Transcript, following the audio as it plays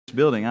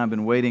building. I've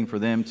been waiting for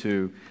them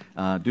to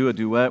do a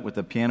duet with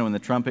the piano and the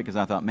trumpet because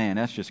I thought, man,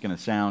 that's just going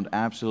to sound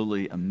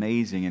absolutely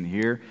amazing in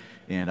here.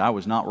 And I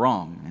was not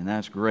wrong, and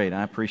that's great.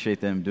 I appreciate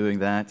them doing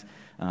that.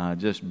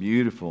 Just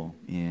beautiful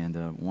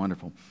and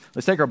wonderful.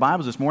 Let's take our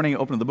Bibles this morning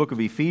and open to the book of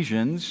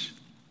Ephesians.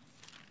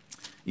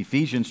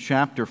 Ephesians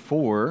chapter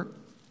 4.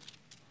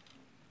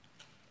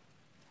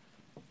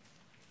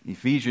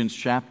 Ephesians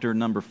chapter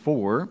number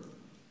 4.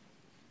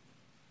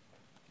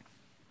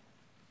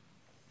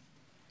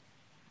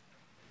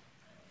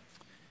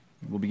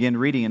 We'll begin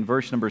reading in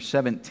verse number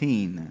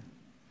 17.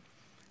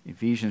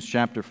 Ephesians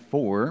chapter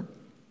 4,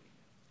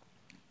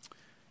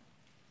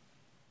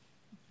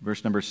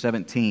 verse number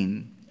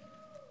 17.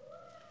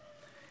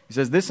 He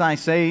says, "This I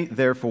say,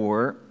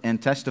 therefore,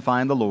 and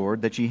testify in the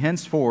Lord, that ye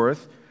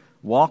henceforth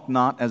walk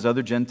not as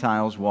other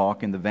Gentiles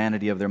walk in the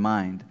vanity of their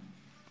mind,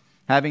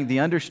 having the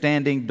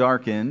understanding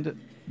darkened,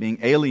 being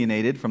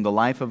alienated from the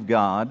life of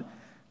God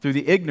through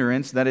the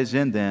ignorance that is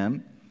in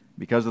them,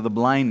 because of the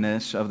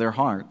blindness of their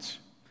hearts,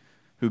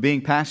 who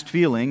being past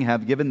feeling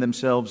have given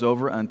themselves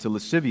over unto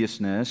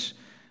lasciviousness,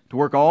 to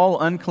work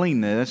all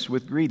uncleanness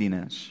with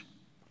greediness.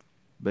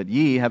 But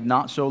ye have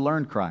not so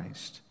learned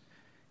Christ,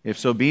 if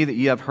so be that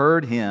ye have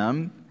heard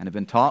him, and have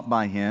been taught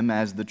by him,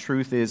 as the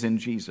truth is in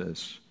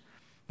Jesus,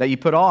 that ye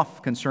put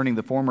off concerning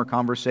the former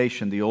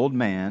conversation the old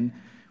man,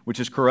 which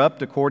is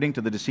corrupt according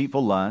to the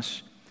deceitful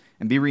lusts,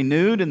 and be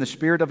renewed in the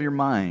spirit of your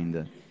mind,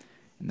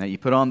 and that ye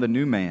put on the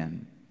new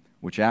man,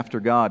 which after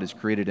God is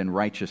created in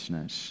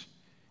righteousness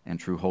and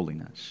true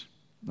holiness."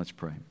 Let's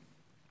pray.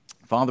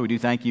 Father, we do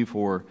thank you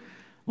for,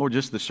 Lord,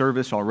 just the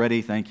service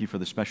already. Thank you for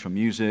the special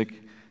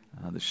music,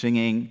 the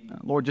singing.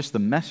 Lord, just the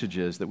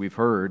messages that we've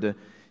heard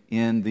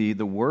in the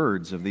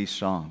words of these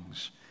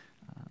songs.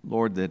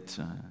 Lord, that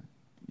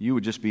you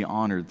would just be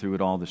honored through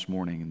it all this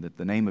morning, and that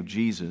the name of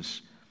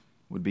Jesus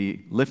would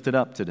be lifted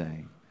up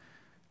today.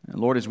 And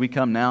Lord, as we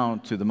come now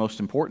to the most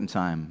important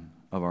time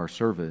of our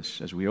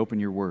service, as we open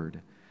your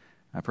word,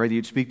 I pray that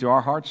you'd speak to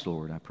our hearts,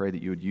 Lord. I pray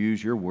that you would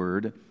use your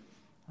word,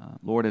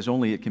 Lord, as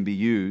only it can be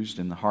used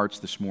in the hearts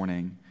this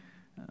morning.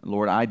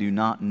 Lord, I do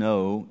not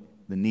know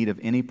the need of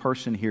any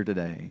person here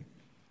today,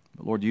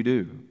 but Lord, you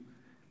do.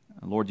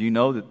 Lord, you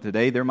know that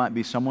today there might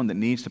be someone that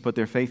needs to put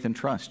their faith and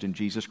trust in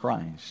Jesus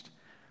Christ.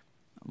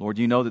 Lord,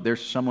 you know that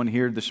there's someone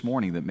here this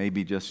morning that may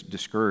be just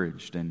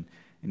discouraged and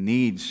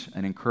needs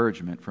an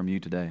encouragement from you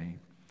today.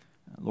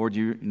 Lord,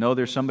 you know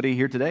there's somebody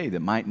here today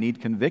that might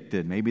need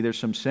convicted. Maybe there's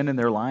some sin in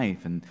their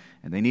life and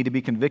they need to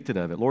be convicted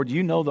of it. Lord,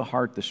 you know the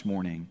heart this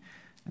morning.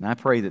 And I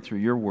pray that through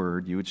your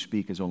word you would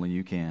speak as only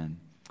you can.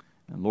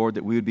 And Lord,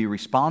 that we would be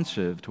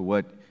responsive to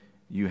what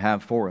you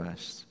have for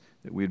us,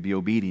 that we would be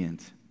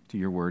obedient to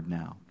your word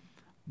now.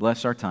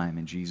 Bless our time.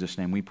 In Jesus'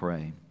 name we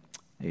pray.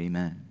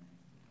 Amen.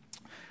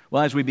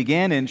 Well, as we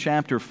began in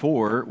chapter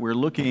 4, we're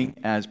looking,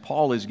 as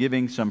Paul is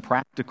giving some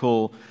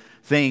practical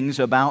things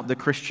about the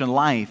Christian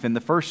life. In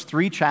the first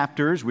 3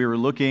 chapters, we were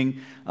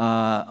looking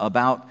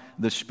about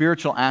the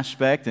spiritual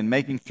aspect and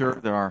making sure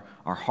that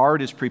our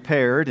heart is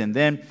prepared. And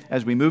then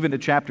as we move into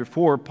chapter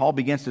 4, Paul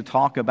begins to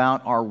talk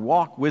about our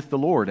walk with the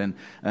Lord and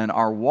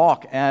our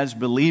walk as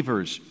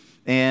believers.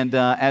 And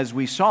as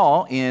we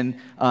saw in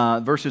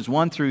verses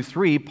 1 through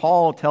 3,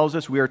 Paul tells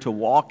us we are to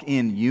walk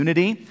in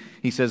unity.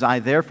 He says, "I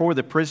therefore,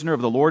 the prisoner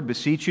of the Lord,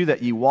 beseech you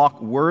that ye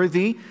walk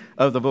worthy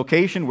of the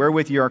vocation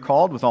wherewith ye are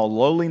called, with all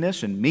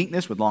lowliness and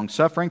meekness, with long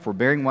suffering,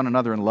 forbearing one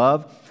another in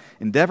love,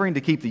 endeavoring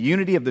to keep the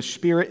unity of the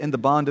Spirit in the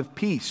bond of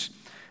peace."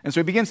 And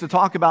so he begins to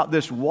talk about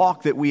this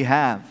walk that we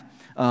have,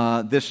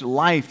 this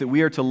life that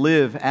we are to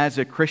live as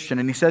a Christian.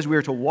 And he says we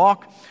are to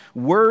walk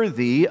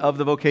worthy of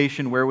the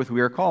vocation wherewith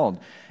we are called.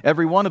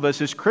 Every one of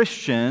us as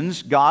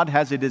Christians, God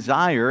has a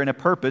desire and a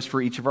purpose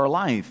for each of our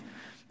life.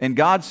 And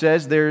God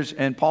says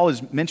and Paul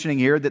is mentioning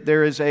here, that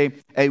there is a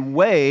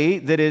way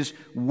that is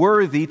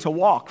worthy to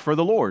walk for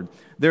the Lord.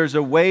 There's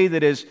a way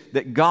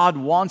that God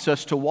wants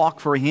us to walk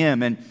for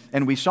Him.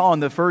 And we saw in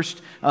the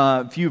first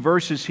few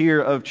verses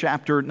here of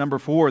chapter number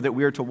 4 that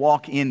we are to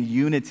walk in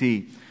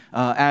unity.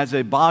 As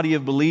a body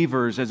of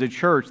believers, as a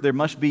church, there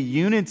must be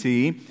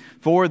unity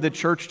for the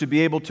church to be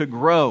able to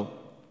grow.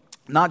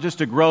 Not just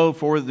to grow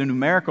for the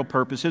numerical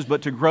purposes,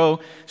 but to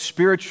grow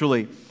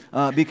spiritually.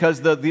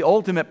 Because the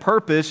ultimate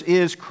purpose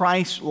is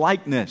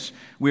Christ-likeness.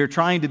 We are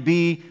trying to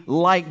be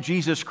like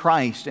Jesus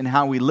Christ in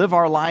how we live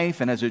our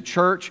life, and as a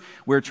church,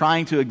 we're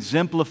trying to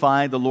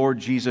exemplify the Lord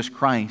Jesus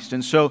Christ.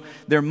 And so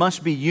there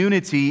must be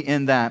unity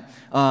in that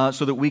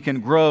so that we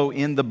can grow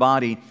in the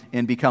body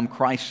and become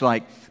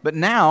Christ-like. But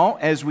now,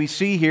 as we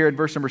see here in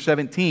verse number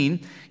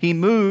 17, he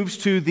moves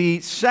to the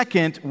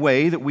second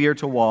way that we are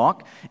to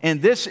walk,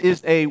 and this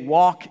is a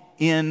walk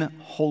in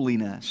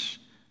holiness.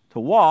 To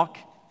walk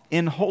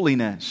in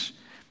holiness.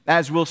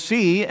 As we'll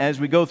see as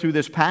we go through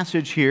this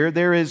passage here,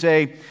 there is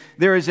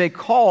a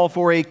call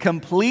for a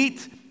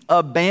complete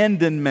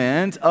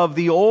abandonment of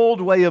the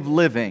old way of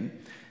living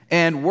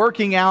and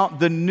working out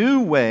the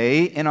new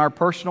way in our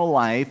personal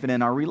life and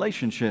in our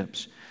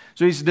relationships.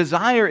 So his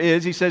desire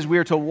is, he says, we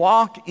are to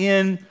walk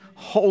in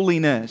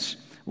holiness.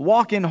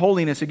 Walk in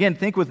holiness. Again,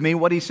 think with me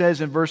what he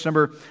says in verse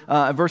number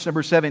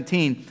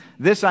 17.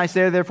 This I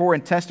say, therefore,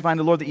 and testifying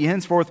to the Lord, that ye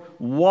henceforth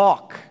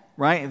walk.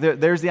 Right?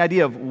 There's the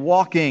idea of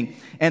walking.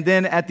 And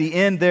then at the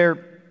end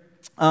there,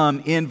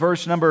 in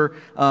verse number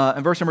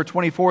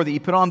 24, that ye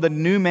put on the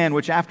new man,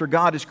 which after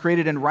God is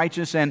created in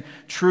righteousness and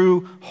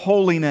true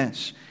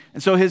holiness.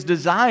 And so his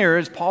desire,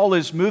 as Paul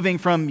is moving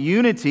from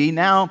unity,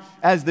 now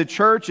as the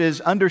church is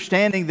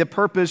understanding the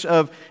purpose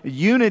of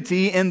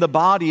unity in the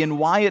body and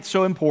why it's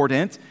so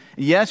important.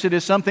 Yes, it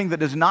is something that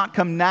does not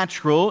come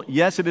natural.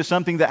 Yes, it is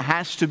something that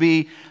has to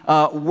be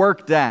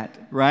worked at,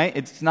 right?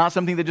 It's not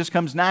something that just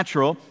comes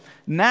natural.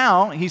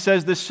 Now, he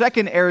says the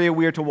second area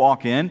we are to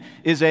walk in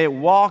is a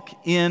walk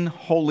in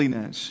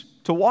holiness.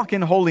 To walk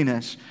in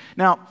holiness.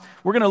 Now,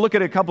 we're going to look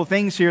at a couple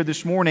things here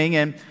this morning,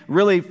 and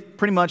really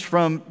pretty much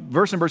from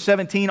verse number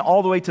 17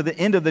 all the way to the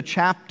end of the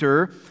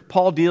chapter,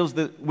 Paul deals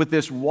with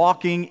this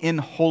walking in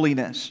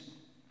holiness.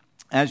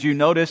 As you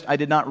noticed, I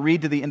did not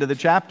read to the end of the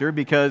chapter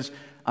because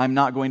I'm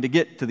not going to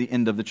get to the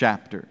end of the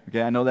chapter.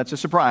 Okay, I know that's a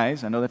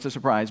surprise,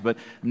 but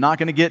I'm not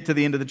going to get to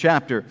the end of the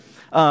chapter.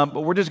 But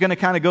we're just going to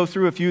kind of go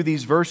through a few of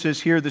these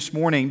verses here this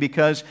morning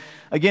because,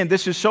 again,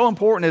 this is so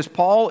important as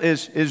Paul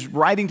is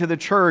writing to the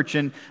church,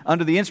 and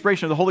under the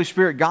inspiration of the Holy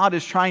Spirit, God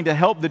is trying to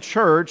help the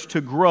church to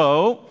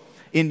grow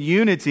in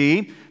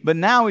unity, but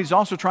now he's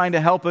also trying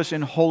to help us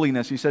in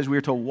holiness. He says we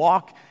are to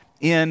walk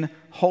in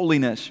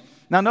holiness.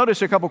 Now,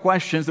 notice a couple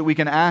questions that we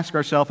can ask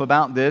ourselves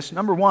about this.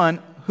 Number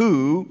one,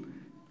 who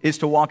is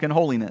to walk in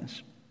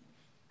holiness?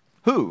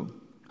 Who?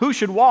 Who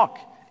should walk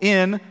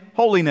in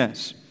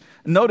holiness?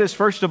 Notice,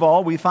 first of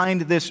all, we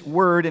find this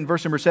word in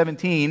verse number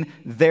 17,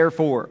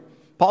 therefore.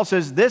 Paul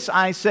says, this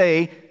I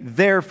say,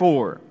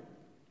 therefore.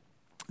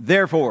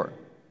 Therefore.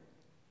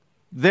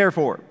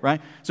 Therefore,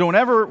 right? So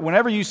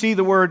whenever you see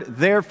the word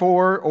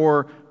therefore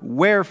or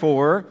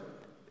wherefore,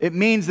 it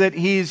means that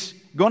he's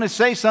going to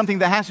say something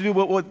that has to do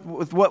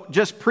with what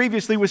just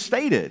previously was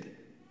stated.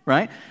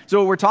 Right?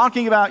 So we're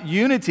talking about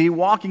unity,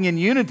 walking in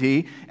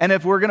unity, and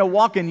if we're going to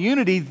walk in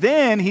unity,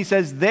 then he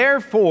says,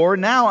 therefore,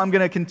 now I'm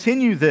going to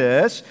continue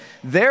this,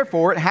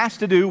 therefore it has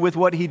to do with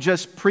what he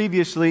just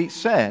previously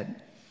said.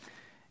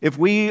 If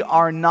we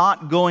are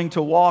not going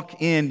to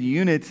walk in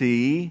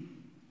unity,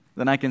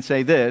 then I can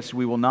say this,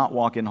 we will not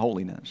walk in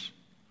holiness.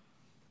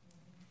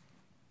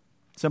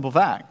 Simple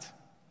fact,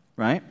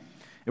 right?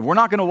 If we're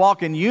not going to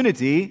walk in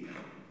unity,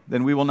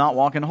 then we will not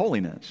walk in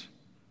holiness.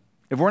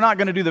 If we're not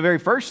going to do the very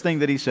first thing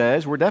that he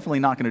says, we're definitely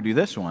not going to do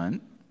this one,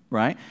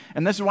 right?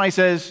 And this is why he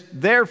says,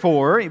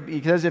 therefore,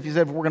 because if he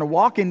said, if we're going to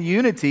walk in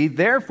unity,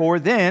 therefore,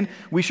 then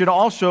we should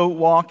also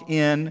walk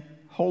in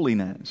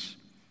holiness.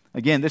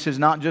 Again, this is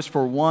not just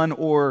for one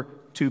or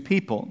two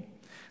people.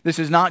 This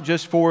is not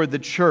just for the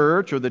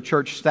church or the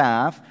church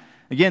staff.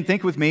 Again,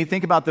 think with me.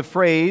 Think about the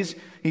phrase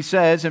he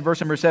says in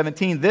verse number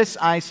 17, this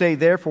I say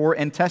therefore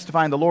and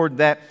testify in the Lord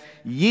that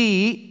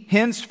ye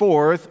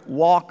henceforth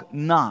walk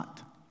not.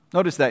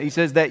 Notice that. He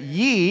says that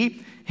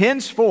ye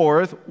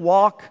henceforth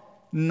walk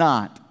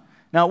not.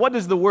 Now, what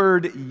does the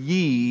word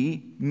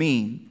ye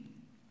mean?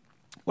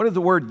 What does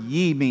the word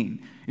ye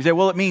mean? You say,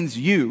 well, it means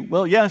you.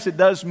 Well, yes, it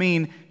does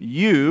mean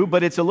you,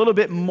 but it's a little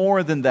bit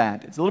more than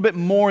that. It's a little bit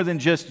more than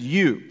just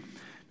you.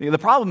 The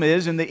problem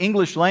is, in the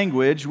English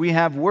language, we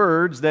have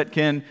words that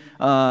can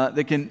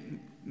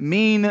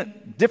mean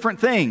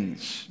different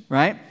things,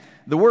 right?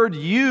 The word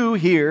you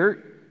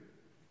here,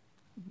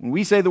 when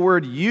we say the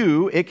word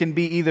you, it can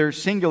be either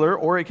singular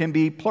or it can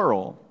be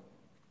plural,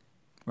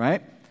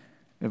 right?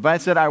 If I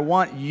said, I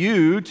want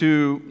you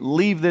to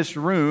leave this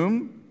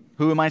room,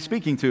 who am I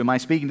speaking to? Am I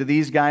speaking to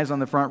these guys on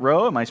the front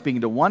row? Am I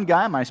speaking to one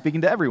guy? Am I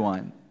speaking to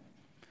everyone?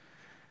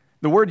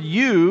 The word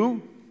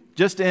you,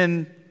 just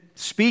in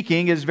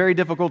speaking, is very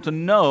difficult to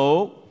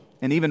know,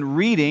 and even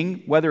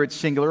reading, whether it's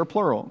singular or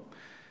plural.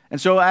 And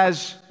so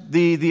as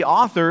the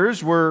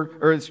authors were,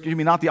 or excuse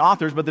me, not the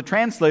authors, but the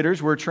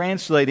translators were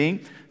translating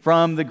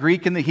from the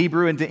Greek and the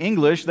Hebrew into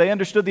English, they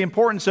understood the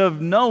importance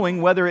of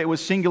knowing whether it was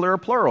singular or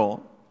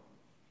plural.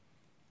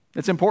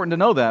 It's important to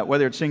know that,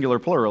 whether it's singular or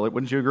plural.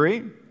 Wouldn't you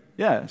agree?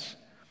 Yes.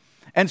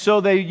 And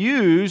so they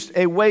used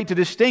a way to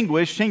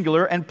distinguish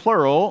singular and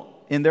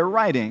plural in their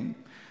writing.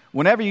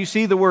 Whenever you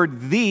see the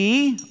word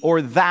thee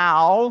or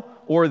thou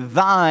or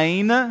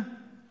thine,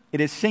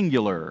 it is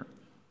singular.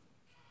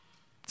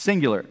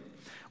 Singular.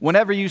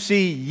 Whenever you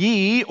see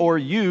ye or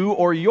you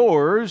or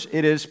yours,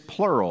 it is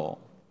plural.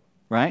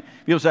 Right?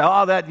 People say,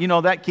 oh,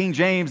 that King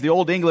James, the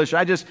Old English,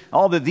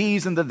 all the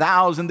these and the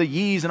thous and the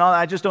ye's and all that,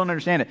 I just don't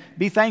understand it.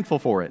 Be thankful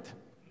for it.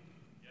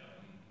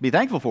 Be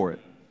thankful for it.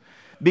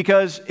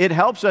 Because it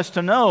helps us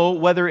to know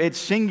whether it's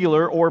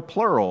singular or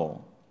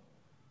plural.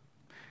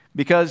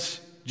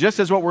 Because just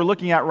as what we're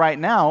looking at right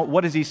now,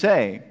 what does he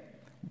say?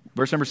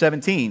 Verse number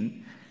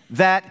 17,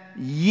 that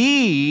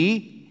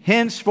ye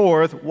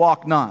henceforth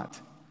walk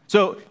not.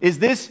 So is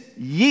this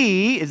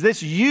ye, is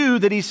this you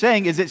that he's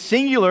saying, is it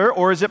singular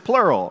or is it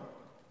plural?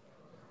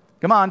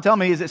 Come on, tell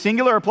me, is it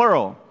singular or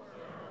plural?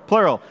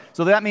 Plural.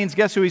 So that means,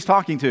 guess who he's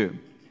talking to?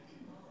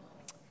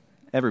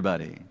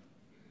 Everybody.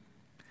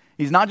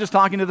 He's not just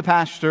talking to the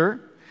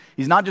pastor.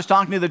 He's not just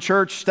talking to the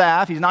church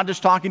staff. He's not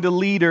just talking to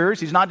leaders.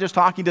 He's not just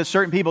talking to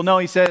certain people. No,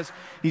 he says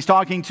he's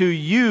talking to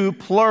you,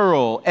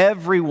 plural,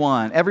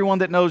 everyone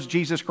that knows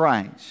Jesus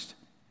Christ.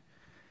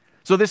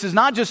 So this is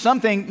not just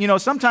something,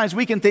 sometimes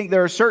we can think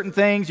there are certain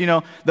things,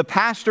 the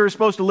pastor is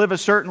supposed to live a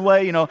certain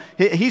way,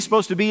 he's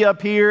supposed to be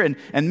up here,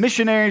 and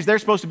missionaries, they're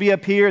supposed to be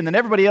up here, and then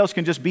everybody else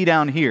can just be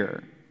down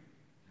here.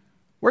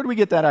 Where do we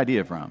get that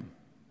idea from?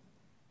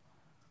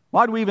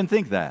 Why do we even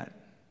think that?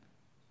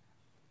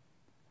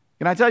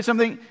 Can I tell you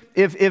something?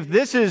 If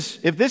this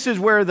is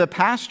where the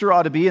pastor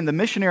ought to be and the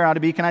missionary ought to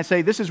be, can I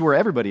say this is where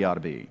everybody ought to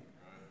be?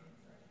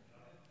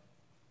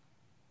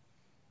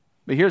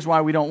 But here's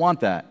why we don't want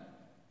that.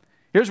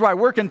 Here's why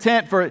we're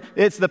content for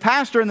it's the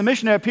pastor and the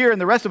missionary up here and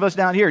the rest of us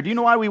down here. Do you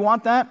know why we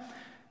want that?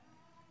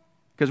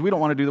 Because we don't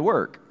want to do the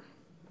work.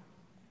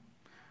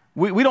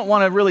 We don't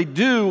want to really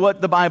do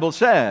what the Bible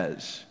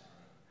says.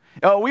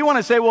 We want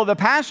to say, well, the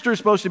pastor is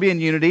supposed to be in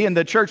unity, and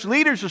the church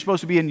leaders are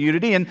supposed to be in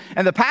unity, and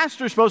the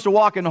pastor is supposed to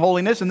walk in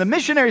holiness, and the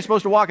missionary is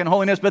supposed to walk in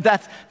holiness, but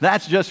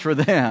that's just for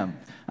them.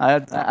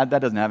 That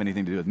doesn't have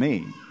anything to do with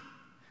me.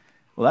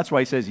 Well, that's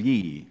why he says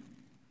ye.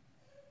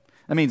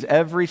 That means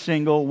every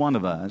single one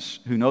of us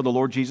who know the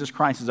Lord Jesus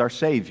Christ as our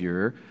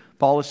Savior,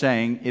 Paul is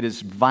saying it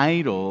is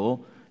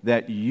vital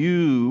that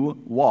you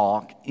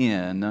walk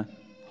in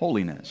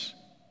holiness.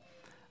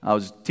 I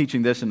was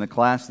teaching this in the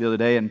class the other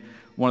day, and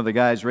one of the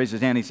guys raised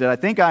his hand. He said, I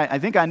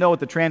think I know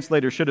what the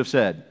translator should have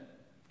said.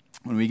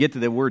 When we get to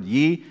the word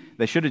ye,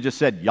 they should have just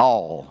said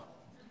y'all.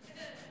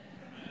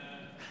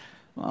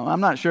 Well,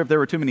 I'm not sure if there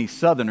were too many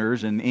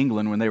Southerners in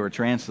England when they were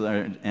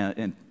translating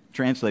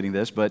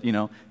this, but,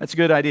 that's a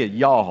good idea.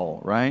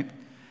 Y'all, right?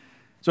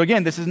 So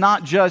again, this is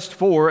not just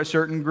for a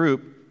certain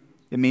group.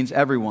 It means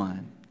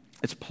everyone.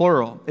 It's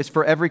plural. It's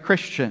for every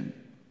Christian.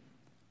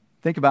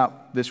 Think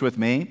about this with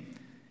me.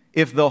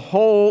 If the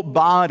whole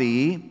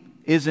body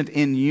isn't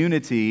in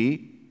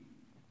unity,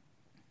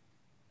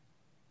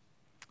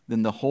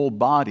 then the whole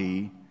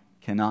body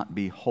cannot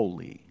be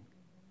holy.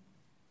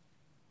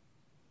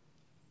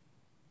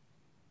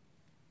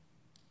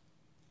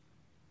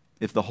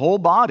 If the whole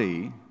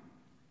body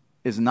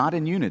is not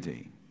in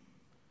unity,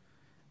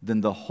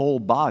 then the whole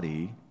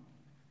body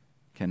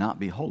cannot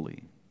be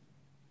holy.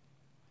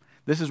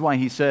 This is why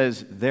he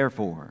says,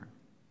 therefore.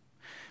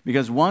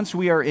 Because once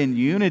we are in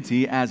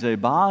unity as a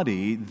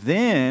body,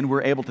 then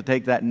we're able to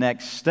take that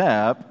next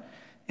step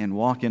and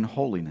walk in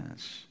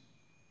holiness.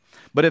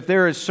 But if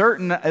there's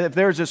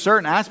a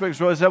certain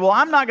aspect where I say, well,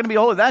 I'm not going to be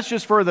holy, that's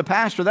just for the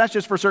pastor, that's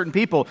just for certain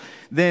people,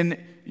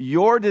 then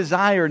your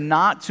desire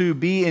not to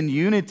be in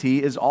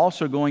unity is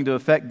also going to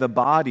affect the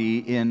body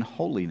in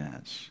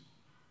holiness.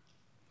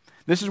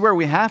 This is where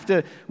we have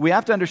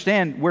to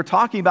understand we're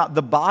talking about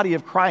the body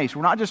of Christ.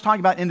 We're not just talking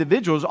about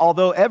individuals,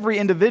 although every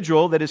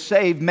individual that is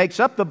saved makes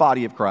up the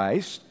body of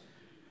Christ.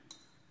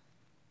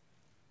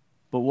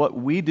 But what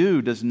we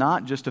do does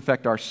not just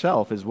affect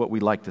ourselves as what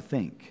we like to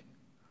think.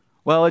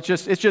 Well, it's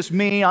just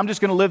me. I'm just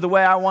going to live the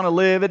way I want to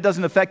live. It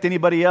doesn't affect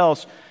anybody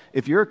else.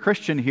 If you're a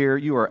Christian here,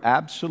 you are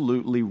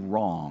absolutely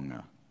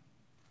wrong.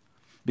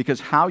 Because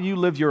how you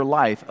live your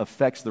life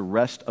affects the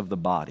rest of the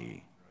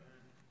body.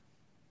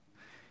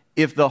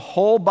 If the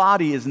whole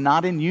body is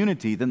not in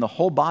unity, then the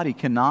whole body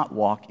cannot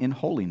walk in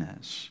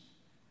holiness.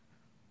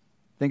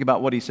 Think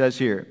about what he says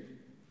here.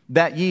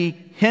 That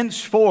ye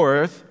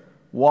henceforth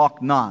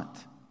walk not.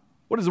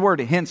 What does the word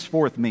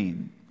henceforth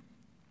mean?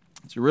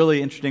 It's a really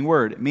interesting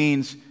word. It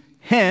means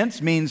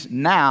hence means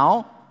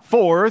now,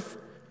 forth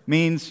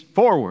means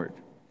forward,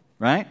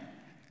 right?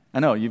 I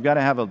know you've got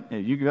to have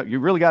you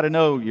really got to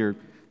know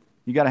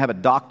you got to have a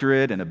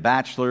doctorate and a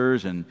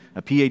bachelor's and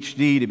a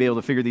PhD to be able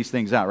to figure these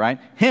things out, right?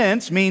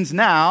 Hence means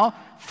now,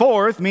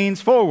 forth means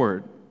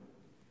forward.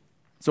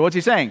 So what's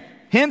he saying?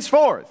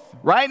 Henceforth,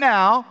 right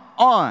now,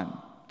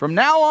 on. From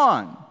now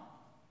on.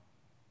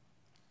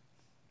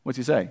 What's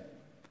he say?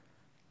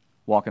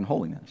 Walk in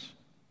holiness.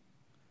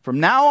 From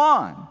now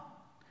on,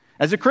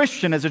 as a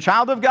Christian, as a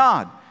child of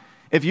God,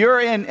 if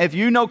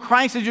you know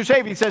Christ as your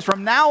Savior, he says,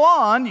 from now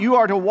on, you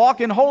are to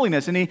walk in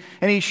holiness. And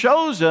he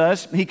shows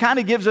us, he kind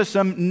of gives us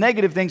some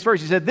negative things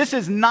first. He said, this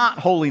is not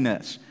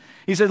holiness.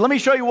 He said, let me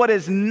show you what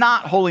is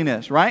not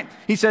holiness, right?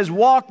 He says,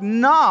 walk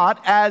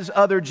not as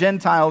other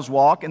Gentiles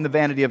walk in the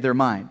vanity of their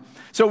mind.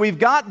 So we've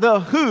got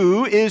the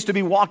who is to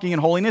be walking in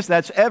holiness.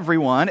 That's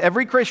everyone,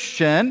 every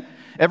Christian,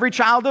 every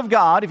child of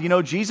God. If you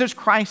know Jesus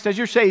Christ as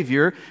your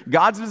Savior,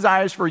 God's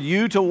desire is for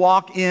you to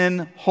walk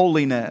in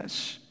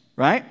holiness,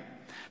 right?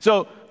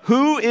 So,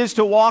 who is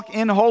to walk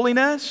in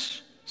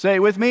holiness? Say it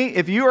with me.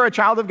 If you are a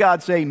child of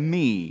God, say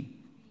me.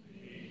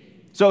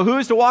 So, who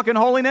is to walk in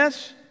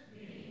holiness?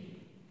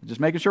 Just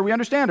making sure we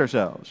understand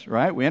ourselves,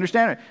 right? We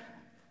understand it.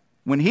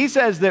 When he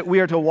says that we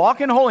are to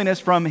walk in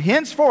holiness from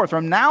henceforth,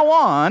 from now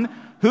on,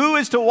 who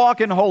is to walk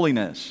in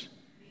holiness?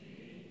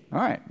 All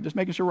right, just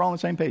making sure we're all on the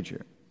same page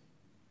here.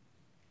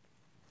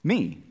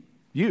 Me,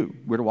 you,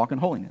 we're to walk in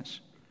holiness.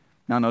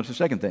 Now, notice the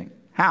second thing.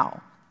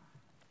 How?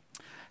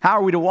 How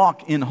are we to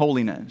walk in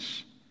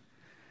holiness?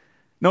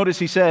 Notice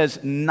he says,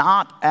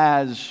 not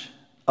as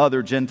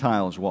other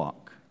Gentiles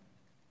walk.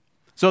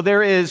 So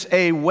there is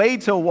a way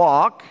to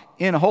walk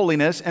in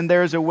holiness, and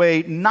there is a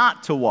way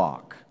not to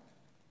walk.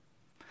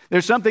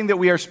 There's something that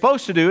we are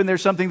supposed to do, and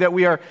there's something that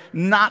we are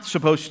not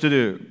supposed to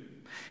do.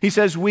 He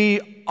says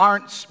we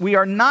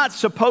are not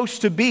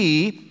supposed to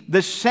be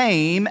the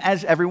same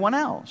as everyone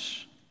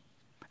else.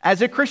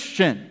 As a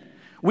Christian,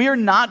 we are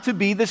not to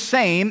be the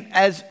same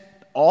as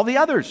all the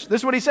others.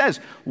 This is what he says.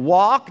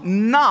 Walk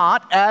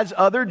not as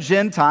other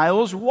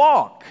Gentiles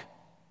walk.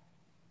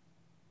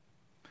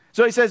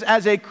 So he says,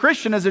 as a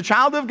Christian, as a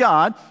child of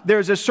God,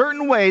 there's a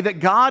certain way that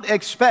God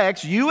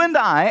expects you and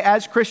I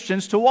as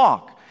Christians to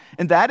walk.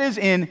 And that is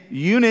in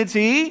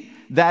unity,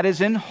 that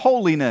is in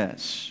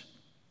holiness.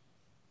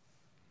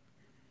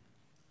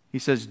 He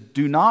says,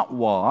 do not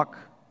walk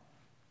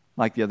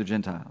like the other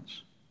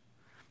Gentiles.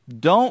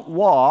 Don't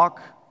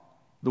walk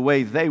the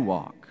way they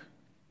walk.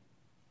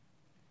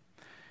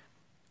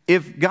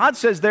 If God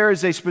says there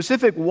is a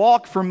specific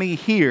walk for me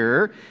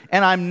here,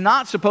 and I'm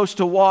not supposed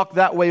to walk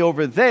that way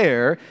over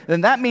there,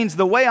 then that means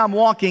the way I'm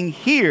walking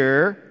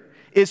here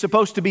is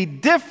supposed to be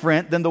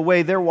different than the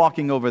way they're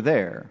walking over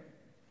there.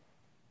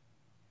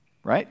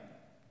 Right?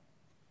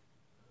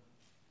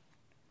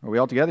 Are we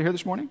all together here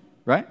this morning?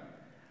 Right?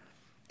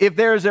 If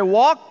there's a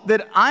walk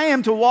that I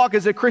am to walk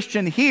as a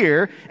Christian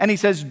here, and he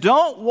says,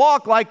 don't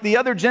walk like the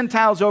other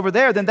Gentiles over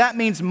there, then that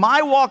means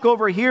my walk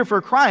over here for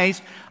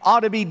Christ ought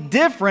to be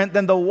different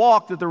than the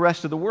walk that the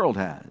rest of the world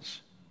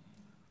has.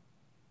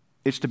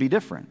 It's to be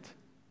different.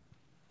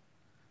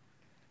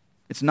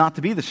 It's not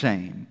to be the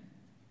same.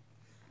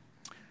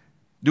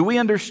 Do we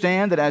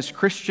understand that as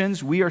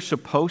Christians, we are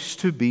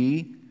supposed to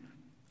be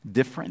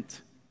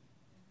different?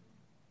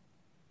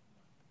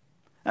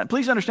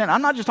 Please understand,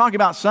 I'm not just talking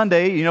about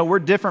Sunday. You know, we're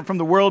different from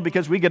the world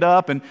because we get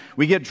up and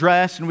we get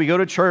dressed and we go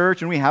to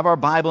church and we have our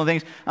Bible and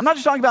things. I'm not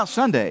just talking about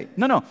Sunday.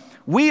 No.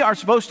 We are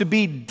supposed to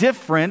be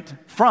different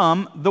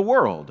from the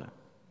world.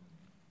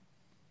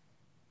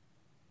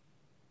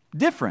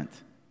 Different.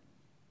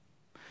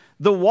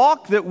 The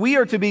walk that we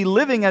are to be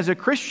living as a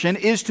Christian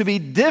is to be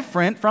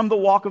different from the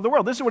walk of the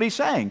world. This is what he's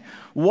saying.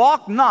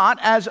 Walk not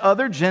as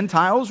other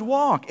Gentiles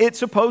walk. It's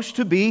supposed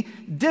to be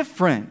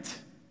different.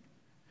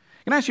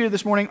 Can I ask you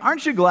this morning,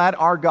 aren't you glad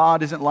our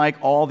God isn't like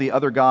all the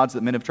other gods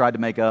that men have tried to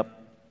make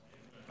up?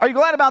 Are you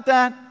glad about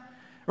that?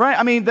 Right?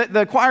 I mean,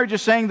 the choir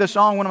just sang the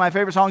song, one of my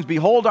favorite songs,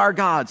 Behold Our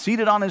God,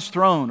 seated on His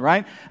throne,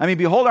 right? I mean,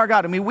 behold our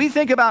God. I mean, we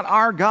think about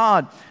our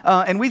God,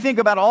 and we think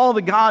about all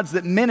the gods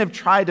that men have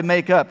tried to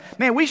make up.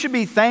 Man, we should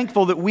be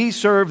thankful that we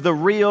serve the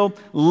real,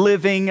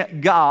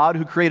 living God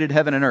who created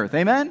heaven and earth.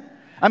 Amen?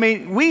 I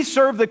mean, we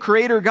serve the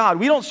Creator God.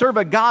 We don't serve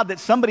a God that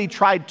somebody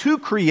tried to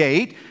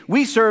create.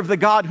 We serve the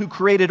God who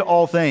created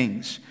all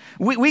things.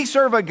 We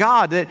serve a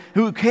God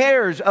who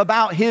cares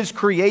about His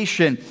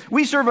creation.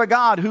 We serve a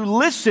God who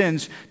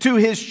listens to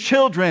His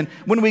children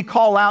when we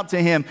call out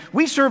to Him.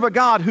 We serve a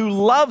God who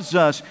loves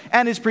us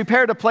and is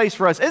prepared a place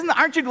for us.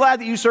 Aren't you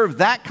glad that you serve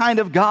that kind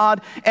of God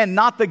and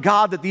not the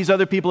God that these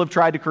other people have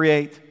tried to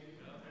create?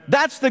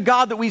 That's the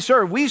God that we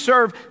serve. We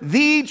serve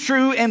the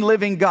true and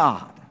living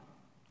God.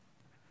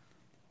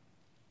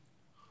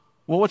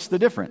 Well, what's the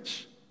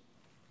difference?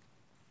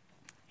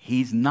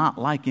 He's not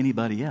like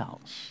anybody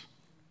else.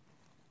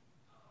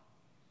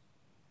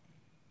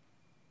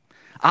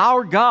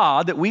 Our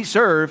God that we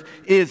serve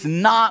is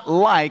not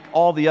like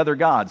all the other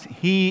gods.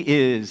 He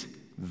is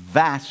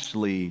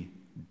vastly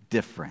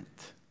different.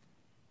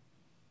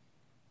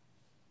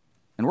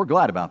 And we're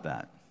glad about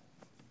that.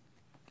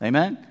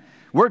 Amen?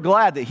 We're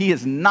glad that He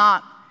is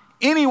not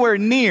anywhere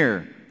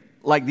near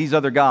like these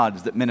other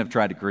gods that men have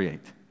tried to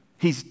create.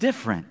 He's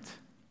different.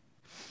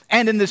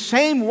 And in the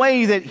same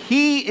way that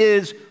He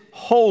is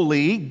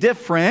holy,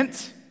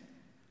 different,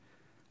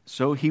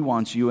 so He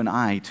wants you and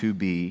I to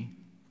be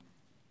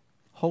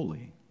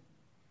holy,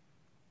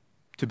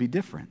 to be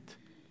different.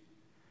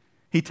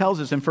 He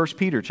tells us in 1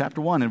 Peter chapter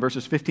 1 and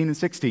verses 15 and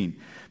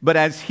 16, but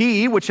as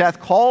He which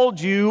hath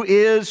called you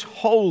is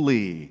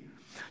holy,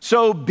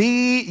 so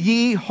be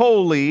ye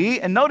holy,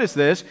 and notice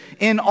this,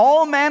 in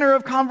all manner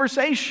of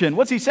conversation.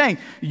 What's he saying?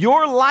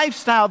 Your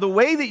lifestyle, the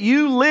way that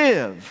you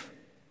live,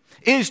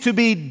 is to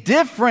be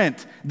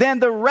different than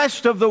the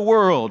rest of the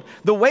world.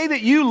 The way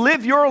that you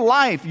live your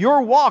life,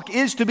 your walk,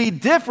 is to be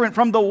different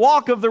from the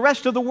walk of the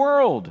rest of the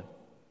world.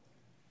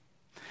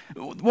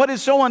 What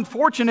is so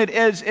unfortunate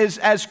is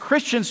as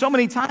Christians, so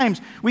many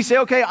times we say,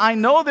 okay, I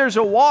know there's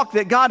a walk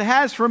that God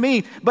has for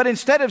me, but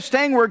instead of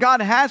staying where God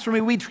has for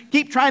me, we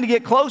keep trying to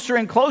get closer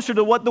and closer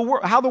to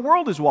how the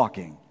world is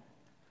walking.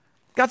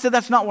 God said,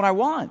 that's not what I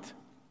want.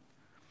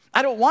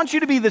 I don't want you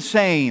to be the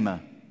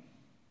same.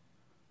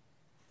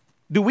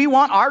 Do we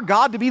want our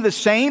God to be the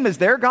same as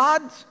their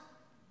gods?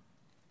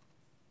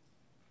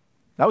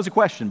 That was a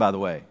question, by the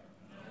way.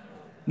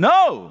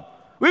 No.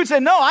 We would say,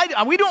 no,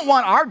 we don't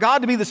want our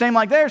God to be the same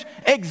like theirs.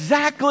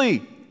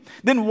 Exactly.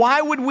 Then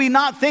why would we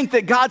not think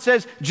that God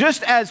says,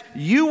 just as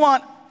you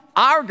want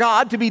our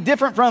God to be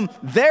different from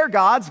their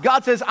gods,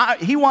 God says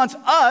He wants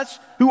us,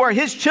 who are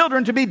His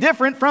children, to be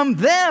different from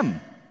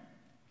them.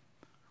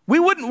 We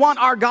wouldn't want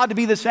our God to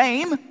be the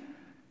same.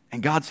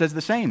 And God says the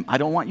same. I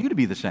don't want you to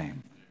be the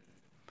same.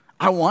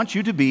 I want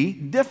you to be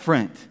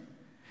different.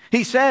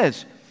 He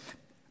says,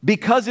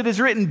 because it is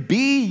written,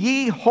 be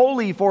ye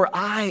holy, for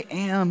I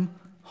am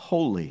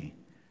holy.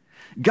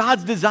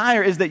 God's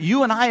desire is that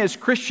you and I as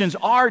Christians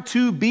are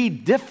to be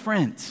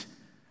different.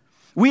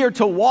 We are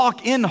to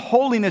walk in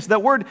holiness.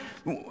 That word,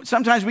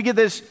 sometimes we get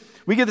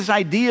this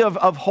idea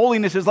of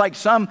holiness as like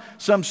some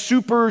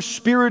super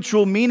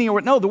spiritual meaning.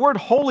 No, the word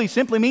holy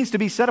simply means to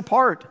be set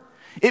apart.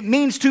 It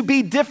means to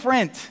be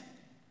different.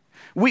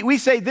 We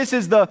say this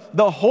is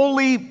the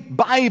Holy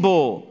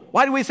Bible.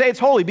 Why do we say it's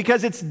holy?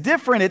 Because it's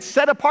different. It's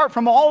set apart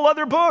from all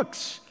other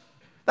books.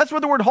 That's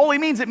what the word holy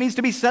means. It means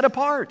to be set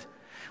apart.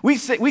 We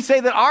say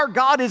that our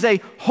God is a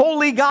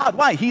holy God.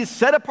 Why? He is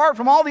set apart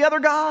from all the other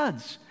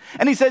gods.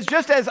 And he says,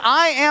 just as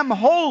I am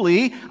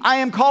holy, I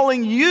am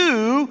calling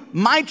you,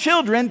 my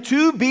children,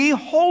 to be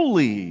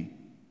holy.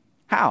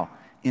 How?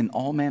 In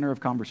all manner of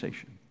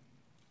conversation.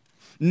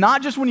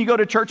 Not just when you go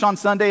to church on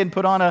Sunday and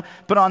put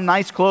on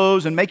nice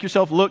clothes and make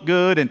yourself look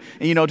good and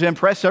to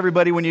impress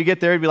everybody when you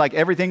get there, to be like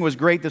everything was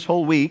great this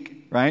whole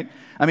week, right?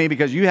 I mean,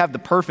 because you have the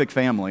perfect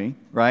family,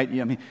 right?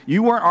 I mean,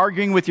 you weren't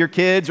arguing with your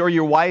kids or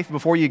your wife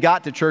before you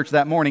got to church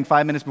that morning,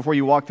 5 minutes before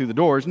you walked through the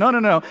doors.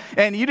 No.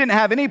 And you didn't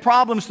have any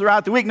problems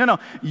throughout the week. No.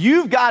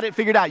 You've got it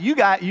figured out. You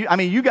guys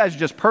are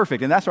just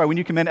perfect. And that's why when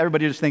you come in,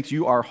 everybody just thinks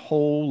you are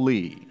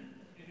holy.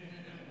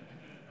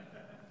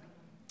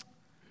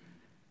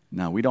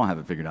 No, we don't have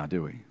it figured out,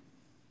 do we?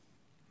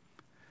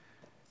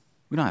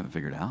 We don't have it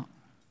figured out.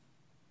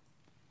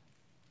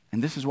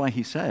 And this is why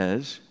he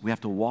says we have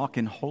to walk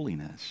in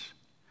holiness.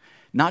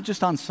 Not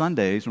just on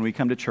Sundays when we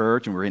come to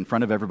church and we're in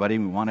front of everybody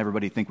and we want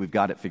everybody to think we've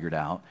got it figured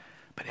out,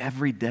 but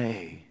every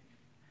day,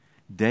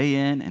 day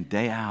in and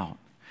day out,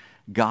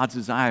 God's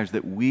desire is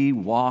that we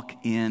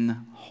walk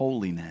in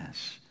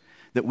holiness,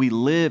 that we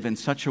live in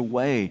such a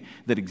way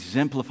that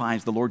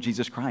exemplifies the Lord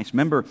Jesus Christ.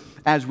 Remember,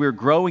 as we're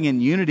growing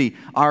in unity,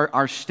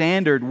 our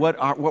standard,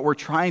 what we're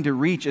trying to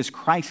reach is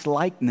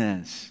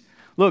Christ-likeness.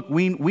 Look,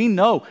 we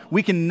know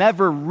we can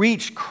never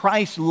reach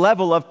Christ's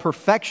level of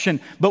perfection,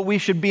 but we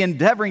should be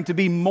endeavoring to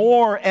be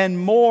more and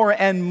more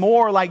and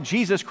more like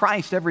Jesus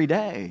Christ every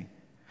day.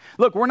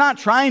 Look, we're not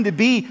trying to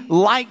be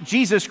like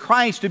Jesus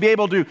Christ to be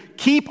able to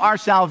keep our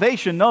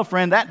salvation. No,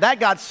 friend, that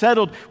got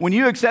settled when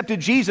you accepted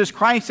Jesus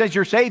Christ as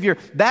your Savior.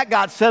 That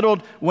got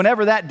settled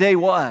whenever that day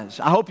was.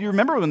 I hope you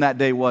remember when that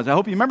day was. I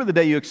hope you remember the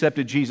day you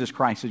accepted Jesus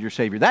Christ as your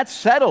Savior. That's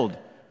settled.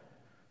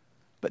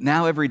 But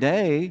now every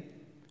day,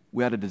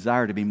 we ought to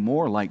desire to be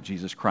more like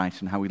Jesus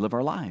Christ in how we live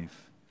our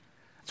life.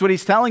 That's what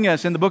he's telling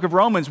us in the book of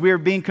Romans. We are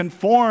being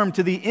conformed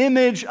to the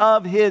image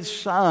of his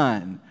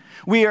Son.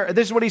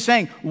 This is what he's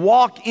saying,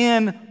 walk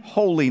in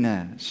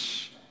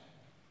holiness.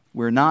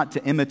 We're not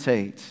to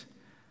imitate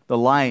the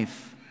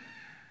life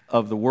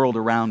of the world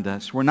around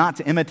us. We're not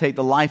to imitate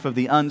the life of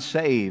the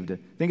unsaved.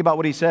 Think about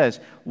what he says,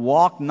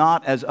 walk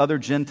not as other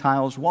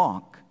Gentiles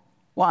walk.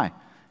 Why?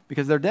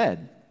 Because they're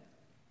dead.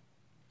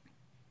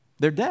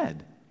 They're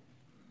dead.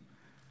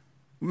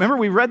 Remember,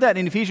 we read that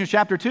in Ephesians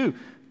chapter 2.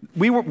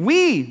 We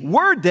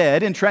were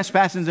dead in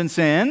trespasses and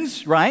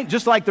sins, right?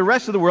 Just like the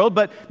rest of the world,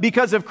 but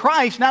because of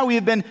Christ, now we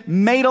have been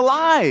made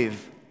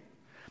alive.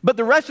 But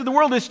the rest of the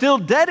world is still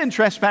dead in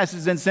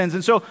trespasses and sins.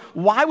 And so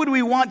why would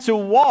we want to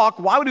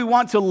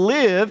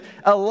live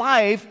a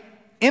life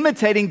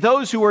imitating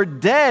those who are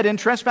dead in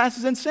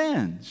trespasses and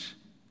sins?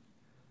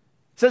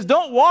 It says,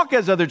 don't walk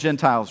as other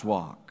Gentiles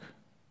walk.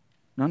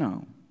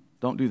 No,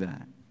 don't do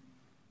that.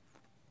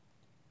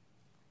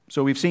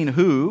 So we've seen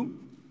who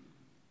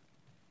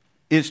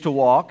is to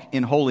walk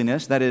in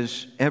holiness. That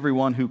is,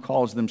 everyone who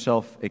calls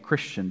themselves a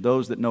Christian,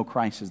 those that know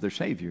Christ as their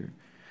Savior.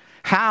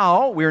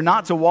 How? We are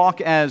not to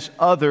walk as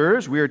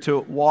others. We are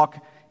to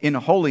walk in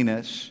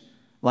holiness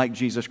like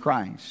Jesus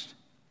Christ.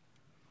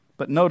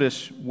 But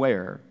notice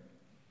where.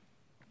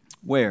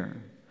 Where?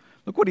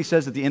 Look what he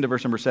says at the end of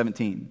verse number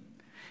 17.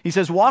 He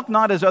says, walk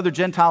not as other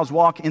Gentiles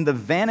walk in the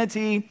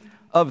vanity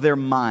of their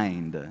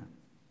mind. I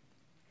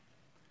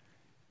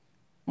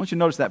want you to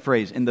notice that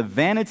phrase, in the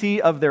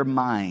vanity of their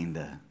mind.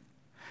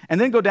 And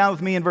then go down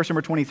with me in verse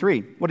number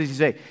 23. What does he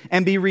say?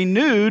 And be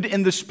renewed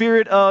in the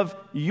spirit of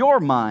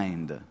your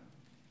mind.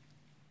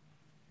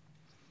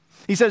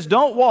 He says,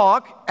 don't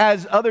walk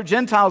as other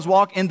Gentiles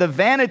walk in the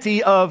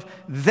vanity of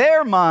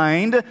their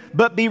mind,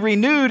 but be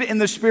renewed in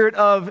the spirit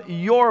of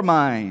your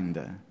mind.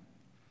 Do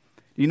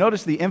you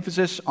notice the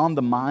emphasis on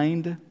the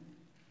mind?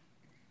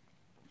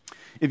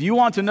 If you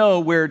want to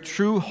know where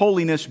true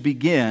holiness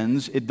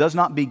begins, it does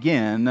not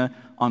begin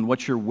on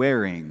what you're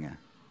wearing.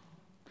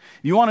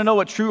 If you want to know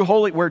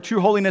where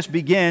true holiness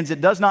begins,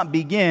 it does not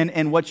begin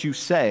in what you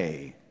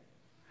say.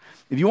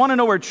 If you want to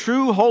know where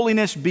true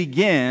holiness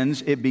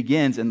begins, it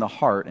begins in the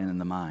heart and in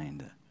the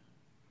mind.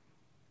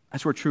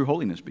 That's where true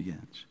holiness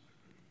begins.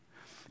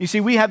 You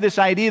see, we have this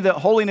idea that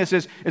holiness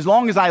is, as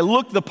long as I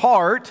look the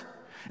part,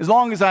 as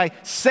long as I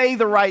say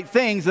the right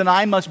things, then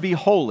I must be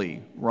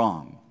holy.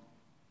 Wrong.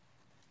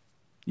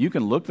 You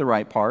can look the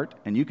right part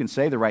and you can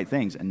say the right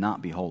things and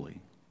not be holy.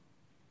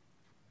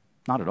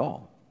 Not at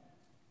all.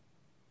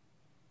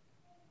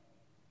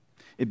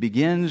 It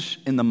begins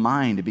in the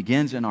mind. It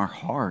begins in our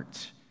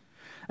heart.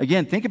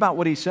 Again, think about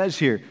what he says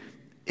here.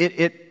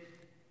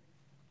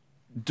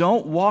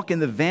 Don't walk in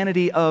the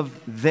vanity of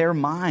their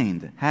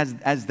mind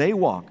as they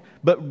walk,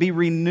 but be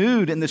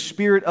renewed in the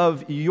spirit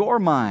of your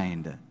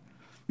mind.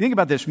 Think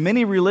about this.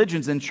 Many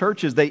religions and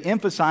churches, they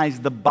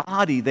emphasize the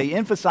body. They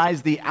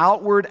emphasize the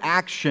outward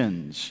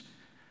actions.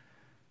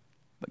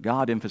 But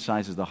God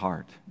emphasizes the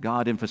heart.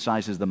 God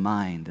emphasizes the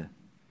mind.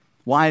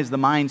 Why is the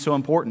mind so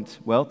important?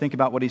 Well, think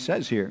about what he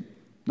says here.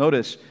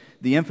 Notice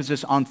the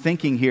emphasis on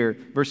thinking here.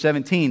 Verse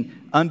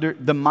 17, under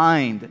the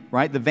mind,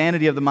 right? The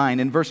vanity of the mind.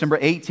 In verse number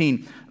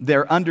 18,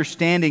 their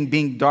understanding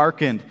being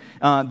darkened.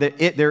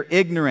 They're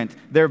ignorant.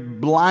 Their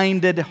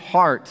blinded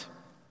heart.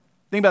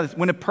 Think about this.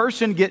 When a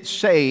person gets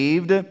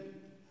saved,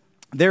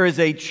 there is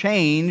a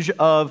change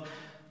of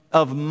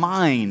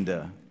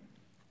mind.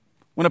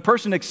 When a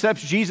person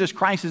accepts Jesus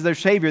Christ as their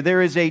Savior,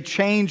 there is a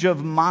change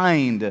of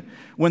mind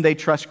when they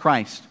trust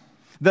Christ.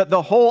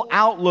 The whole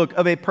outlook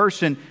of a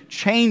person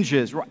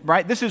changes,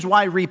 right? This is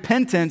why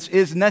repentance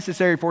is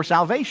necessary for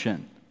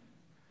salvation.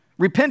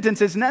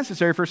 Repentance is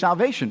necessary for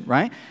salvation,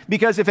 right?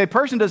 Because if a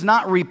person does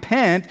not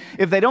repent,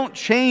 if they don't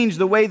change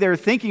the way they're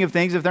thinking of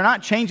things, if they're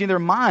not changing their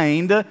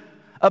mind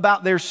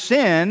about their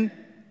sin,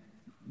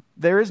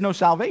 there is no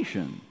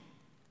salvation.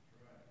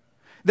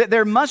 That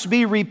there must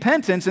be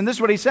repentance, and this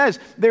is what he says.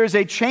 There is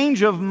a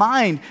change of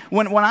mind.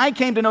 When I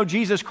came to know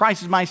Jesus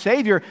Christ as my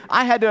Savior,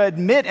 I had to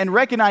admit and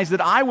recognize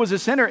that I was a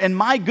sinner and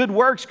my good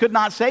works could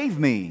not save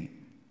me.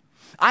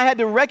 I had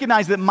to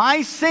recognize that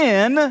my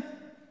sin,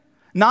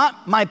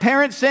 not my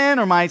parents' sin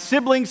or my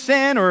sibling's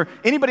sin or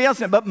anybody else's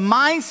sin, but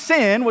my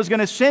sin was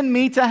going to send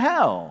me to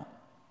hell.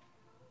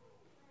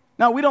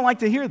 Now, we don't like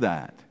to hear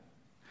that.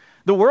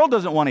 The world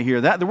doesn't want to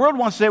hear that. The world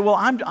wants to say, well,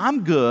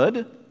 I'm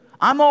good.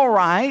 I'm all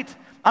right.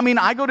 I mean,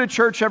 I go to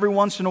church every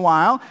once in a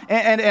while,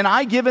 and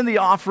I give in the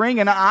offering,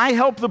 and I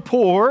help the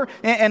poor,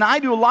 and I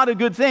do a lot of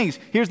good things.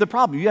 Here's the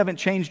problem. You haven't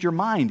changed your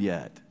mind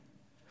yet.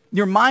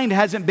 Your mind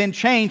hasn't been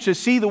changed to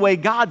see the way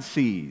God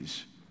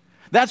sees.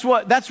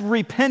 That's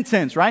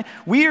repentance, right?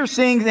 We are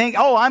seeing things,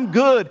 oh, I'm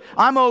good,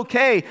 I'm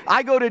okay,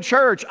 I go to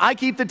church, I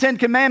keep the 10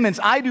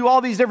 Commandments, I do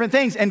all these different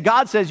things, and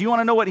God says, you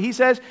want to know what He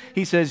says?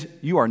 He says,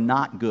 you are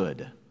not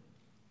good.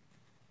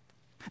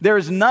 There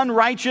is none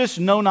righteous,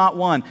 no, not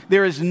one.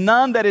 There is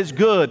none that is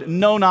good,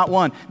 no, not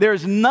one. There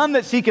is none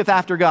that seeketh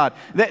after God.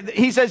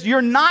 He says,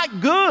 you're not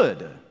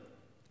good.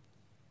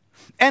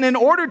 And in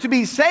order to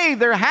be saved,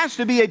 there has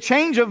to be a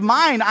change of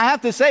mind. I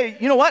have to say,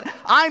 you know what?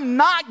 I'm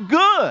not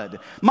good.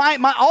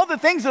 All the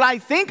things that I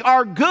think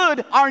are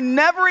good are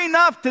never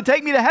enough to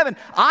take me to heaven.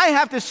 I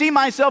have to see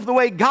myself the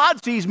way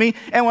God sees me.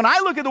 And when I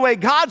look at the way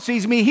God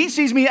sees me, He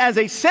sees me as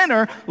a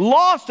sinner,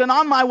 lost and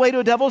on my way to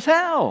a devil's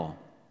hell.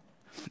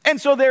 And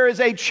so there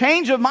is a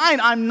change of mind.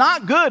 I'm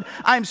not good.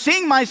 I'm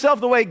seeing myself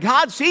the way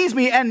God sees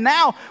me. And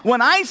now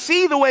when I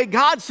see the way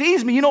God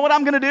sees me, you know what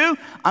I'm going to do?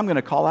 I'm going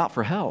to call out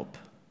for help.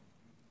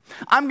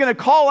 I'm going to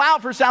call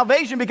out for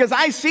salvation because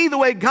I see the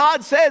way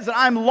God says that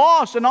I'm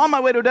lost and on my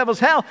way to a devil's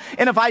hell.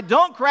 And if I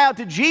don't cry out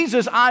to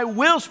Jesus, I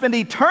will spend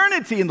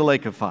eternity in the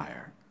lake of fire.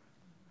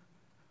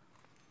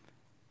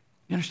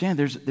 You understand,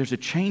 there's a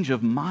change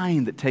of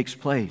mind that takes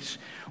place.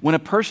 When a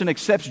person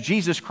accepts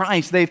Jesus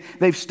Christ,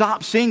 they've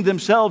stopped seeing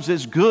themselves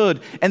as good,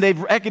 and they've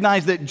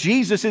recognized that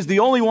Jesus is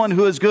the only one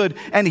who is good,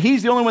 and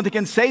He's the only one that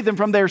can save them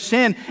from their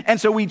sin. And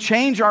so we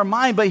change our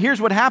mind. But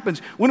here's what happens.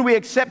 When we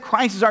accept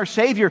Christ as our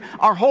Savior,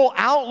 our whole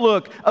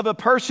outlook of a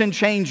person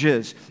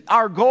changes.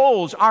 Our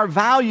goals, our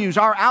values,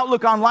 our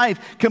outlook on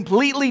life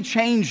completely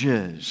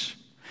changes.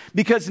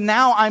 Because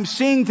now I'm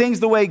seeing things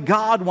the way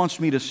God wants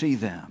me to see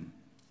them.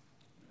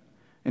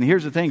 And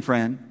here's the thing,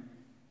 friend.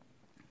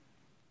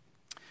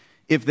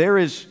 If there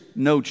is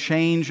no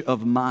change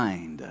of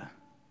mind, now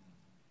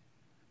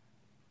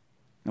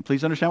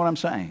please understand what I'm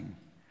saying.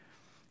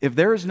 If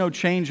there is no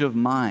change of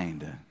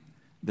mind,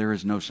 there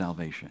is no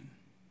salvation.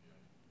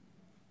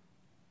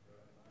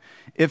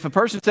 If a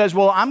person says,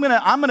 well, I'm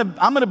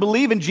gonna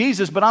believe in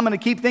Jesus, but I'm going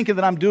to keep thinking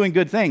that I'm doing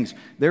good things,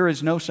 there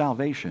is no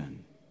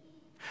salvation.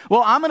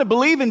 Well, I'm going to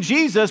believe in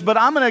Jesus, but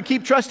I'm going to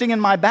keep trusting in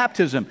my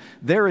baptism.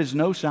 There is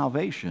no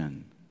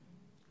salvation.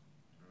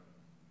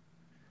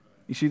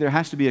 You see, there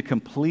has to be a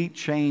complete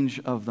change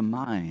of the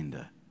mind.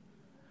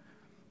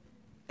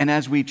 And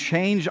as we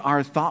change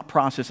our thought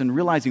process and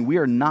realizing we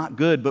are not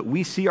good, but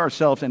we see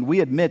ourselves and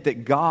we admit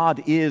that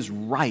God is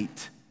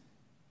right,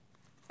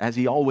 as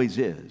He always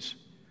is,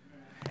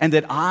 and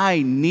that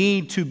I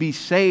need to be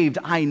saved,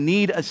 I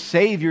need a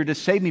Savior to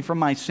save me from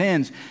my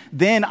sins,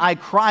 then I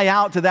cry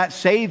out to that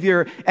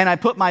Savior and I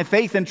put my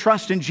faith and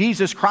trust in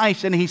Jesus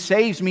Christ, and He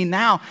saves me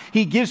now.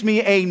 He gives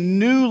me a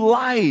new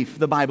life,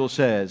 the Bible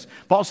says.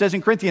 Paul says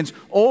in Corinthians,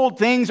 old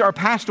things are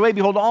passed away,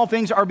 behold, all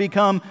things are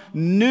become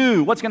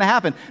new. What's going to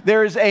happen?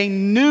 There is a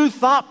new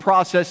thought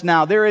process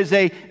now. There is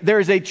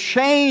a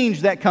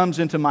change that comes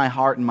into my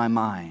heart and my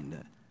mind.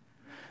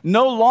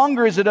 No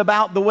longer is it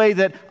about the way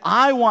that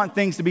I want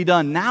things to be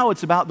done. Now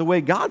it's about the way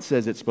God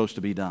says it's supposed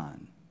to be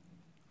done.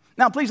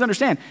 Now, please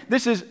understand,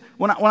 this is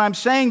when I'm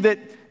saying that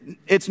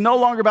it's no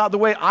longer about the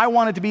way I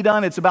want it to be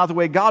done. It's about the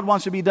way God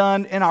wants to be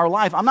done in our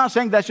life. I'm not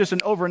saying that's just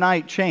an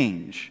overnight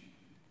change.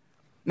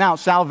 Now,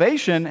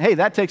 salvation, hey,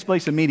 that takes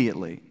place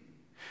immediately.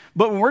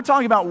 But when we're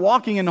talking about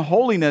walking in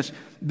holiness,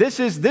 this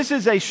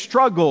is a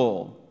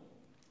struggle.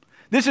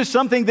 This is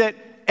something that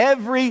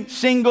every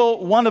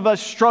single one of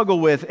us struggle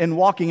with in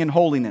walking in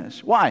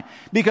holiness. Why?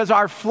 Because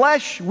our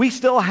flesh we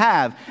still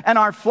have, and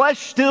our flesh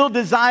still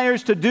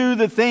desires to do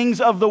the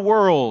things of the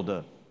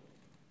world.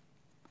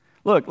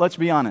 Look, let's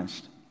be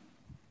honest.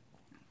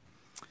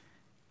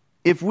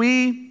 If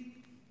we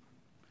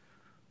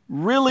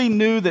really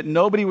knew that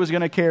nobody was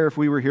going to care if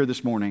we were here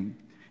this morning,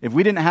 if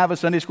we didn't have a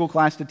Sunday school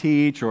class to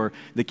teach, or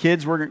the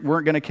kids weren't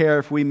going to care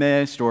if we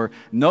missed, or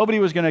nobody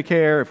was going to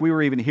care if we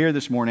were even here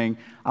this morning,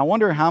 I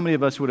wonder how many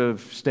of us would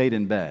have stayed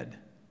in bed.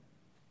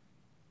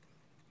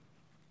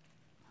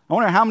 I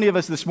wonder how many of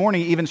us this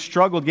morning even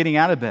struggled getting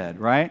out of bed,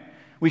 right?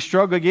 We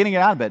struggle getting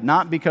out of bed,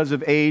 not because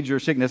of age or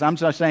sickness. I'm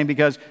just saying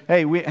because,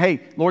 hey,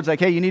 Lord's like,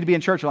 hey, you need to be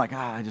in church. We're like,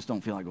 I just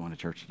don't feel like going to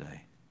church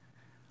today.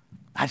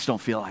 I just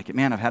don't feel like it.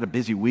 Man, I've had a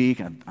busy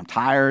week. I'm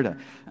tired.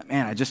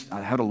 I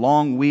had a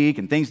long week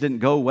and things didn't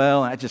go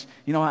well. And I just,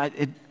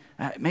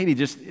 maybe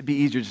just it'd be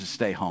easier just to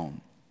stay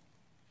home.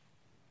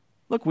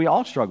 Look, we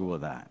all struggle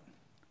with that.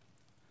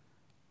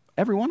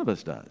 Every one of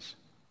us does,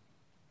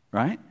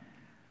 right?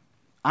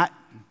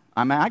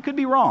 I could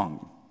be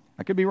wrong.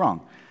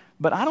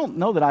 But I don't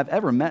know that I've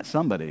ever met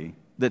somebody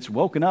that's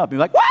woken up and be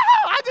like, wow,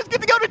 I just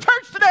get to go to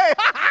church today.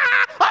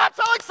 I'm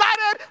so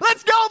excited.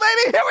 Let's go,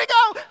 baby. Here we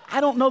go.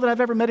 I don't know that I've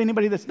ever met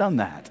anybody that's done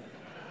that.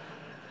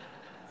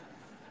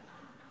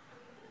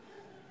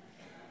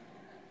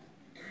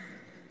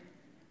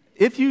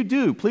 If you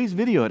do, please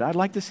video it. I'd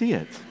like to see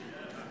it.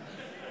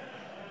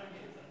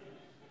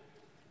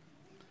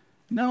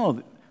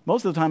 No,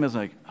 most of the time it's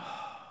like,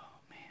 oh,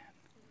 man.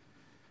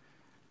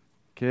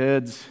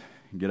 Kids,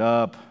 get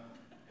up.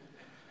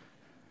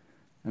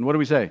 And what do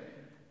we say?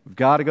 We've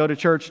got to go to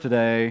church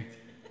today.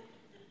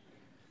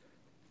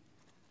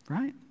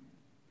 Right?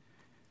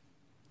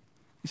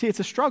 You see, it's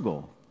a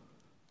struggle,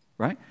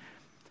 right?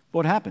 But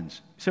what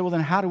happens? You say, well, then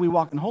how do we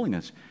walk in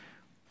holiness?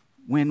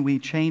 When we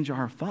change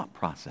our thought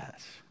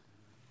process.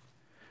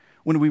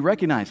 When we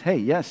recognize, hey,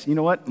 yes, you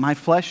know what? My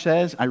flesh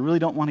says, I really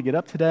don't want to get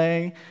up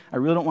today. I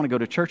really don't want to go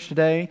to church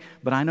today.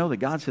 But I know that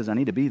God says I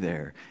need to be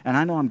there. And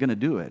I know I'm going to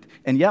do it.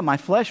 And yeah, my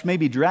flesh may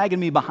be dragging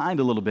me behind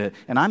a little bit.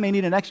 And I may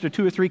need an extra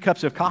 2 or 3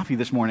 cups of coffee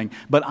this morning.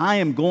 But I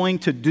am going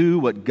to do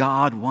what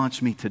God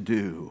wants me to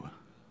do.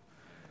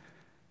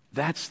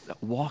 That's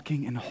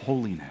walking in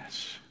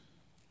holiness.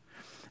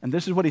 And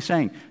this is what he's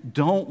saying.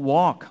 Don't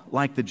walk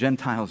like the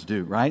Gentiles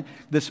do, right?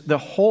 The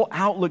whole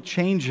outlook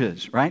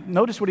changes, right?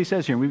 Notice what he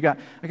says here.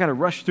 I got to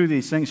rush through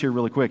these things here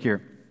really quick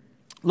here.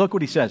 Look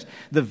what he says.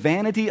 The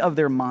vanity of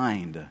their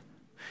mind.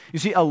 You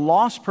see, a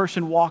lost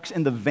person walks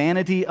in the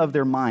vanity of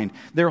their mind.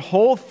 Their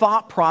whole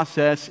thought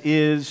process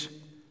is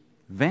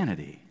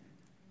vanity.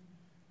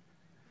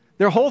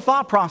 Their whole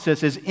thought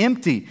process is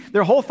empty.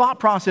 Their whole thought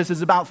process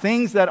is about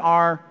things that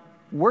are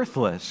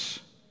worthless,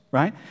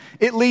 right?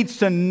 It leads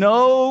to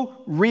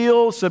no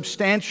real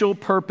substantial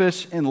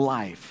purpose in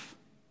life.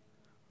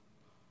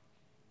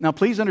 Now,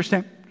 please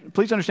understand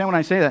when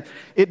I say that.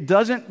 It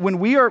doesn't, when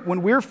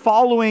we're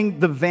following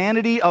the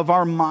vanity of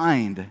our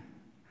mind.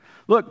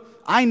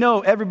 Look, I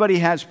know everybody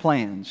has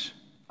plans.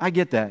 I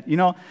get that.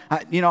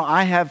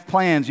 I have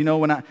plans.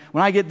 When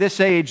I get this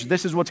age,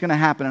 this is what's going to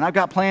happen. And I've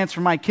got plans for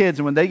my kids.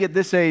 And when they get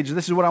this age,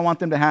 this is what I want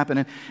them to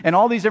happen. And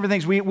all these different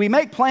things. We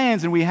make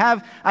plans and we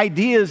have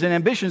ideas and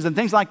ambitions and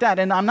things like that.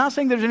 And I'm not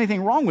saying there's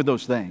anything wrong with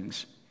those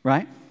things,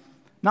 right?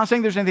 Not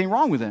saying there's anything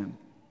wrong with them.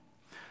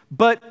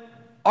 But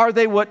are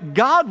they what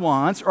God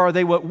wants or are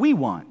they what we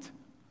want?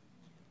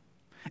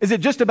 Is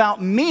it just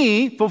about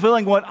me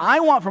fulfilling what I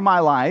want for my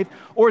life?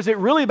 Or is it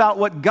really about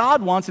what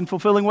God wants and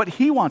fulfilling what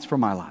He wants for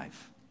my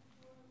life?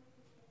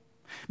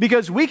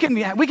 Because we can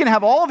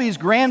have all these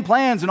grand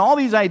plans and all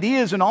these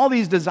ideas and all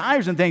these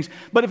desires and things,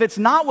 but if it's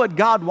not what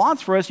God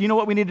wants for us, you know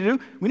what we need to do?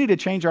 We need to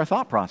change our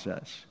thought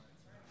process.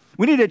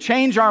 We need to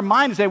change our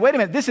mind and say, wait a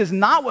minute, this is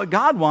not what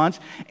God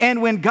wants.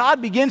 And when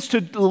God begins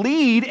to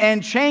lead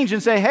and change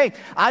and say, hey,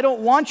 I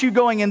don't want you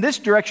going in this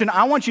direction,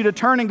 I want you to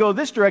turn and go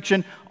this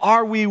direction,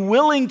 are we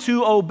willing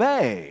to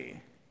obey?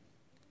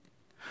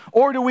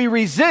 Or do we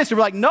resist? And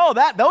we're like, no,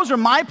 those are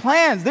my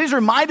plans. These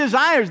are my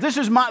desires. This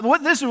is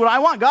what I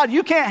want. God,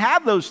 you can't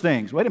have those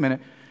things. Wait a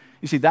minute.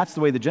 You see, that's the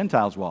way the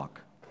Gentiles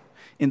walk.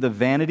 In the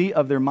vanity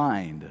of their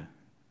mind.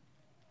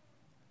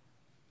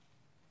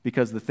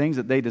 Because the things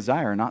that they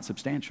desire are not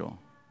substantial.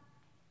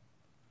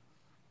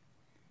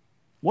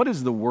 What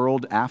is the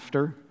world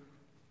after?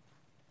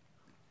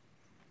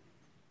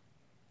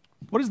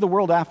 What is the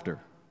world after?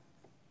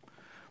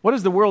 What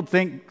does the world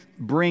think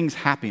brings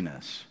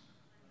happiness?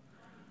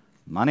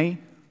 Money,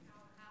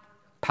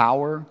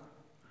 power,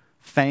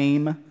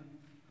 fame,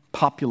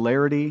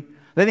 popularity.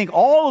 They think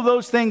all of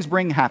those things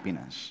bring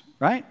happiness,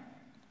 right?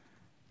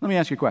 Let me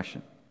ask you a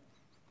question.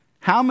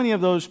 How many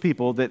of those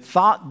people that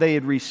thought they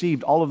had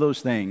received all of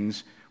those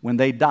things when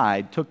they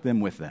died took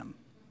them with them?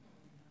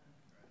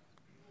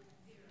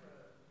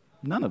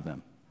 None of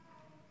them.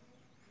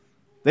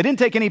 They didn't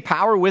take any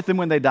power with them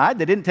when they died.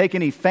 They didn't take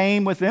any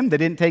fame with them. They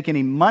didn't take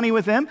any money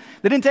with them.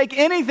 They didn't take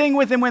anything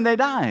with them when they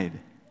died.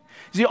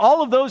 See,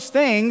 all of those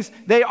things,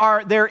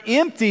 they're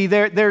empty.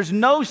 There's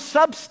no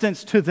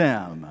substance to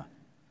them.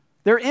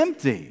 They're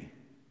empty.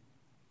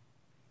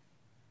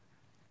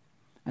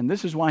 And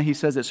this is why he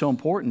says it's so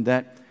important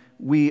that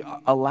we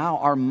allow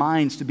our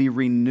minds to be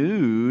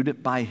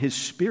renewed by His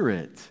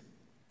Spirit,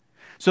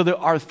 so that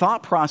our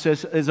thought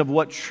process is of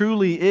what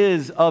truly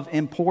is of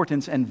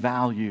importance and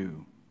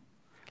value.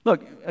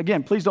 Look,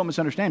 again, please don't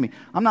misunderstand me.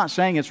 I'm not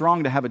saying it's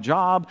wrong to have a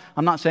job.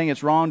 I'm not saying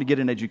it's wrong to get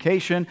an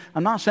education.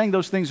 I'm not saying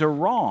those things are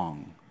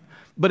wrong.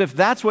 But if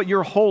that's what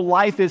your whole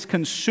life is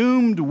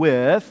consumed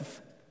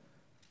with,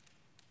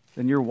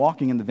 then you're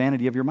walking in the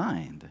vanity of your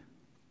mind.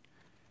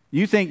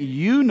 You think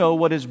you know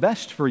what is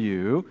best for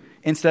you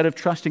instead of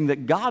trusting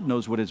that God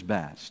knows what is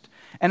best.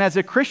 And as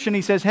a Christian,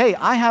 he says, hey,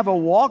 I have a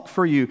walk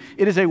for you.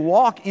 It is a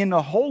walk in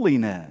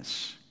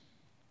holiness.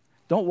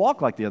 Don't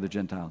walk like the other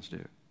Gentiles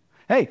do.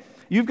 Hey,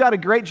 you've got a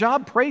great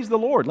job. Praise the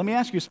Lord. Let me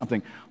ask you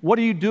something. What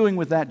are you doing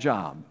with that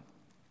job?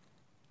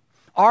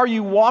 Are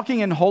you walking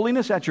in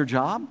holiness at your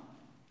job?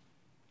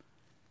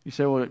 You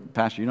say, well,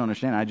 Pastor, you don't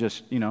understand.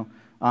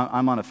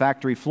 I'm on a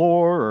factory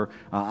floor, or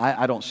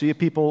I don't see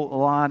people a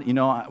lot.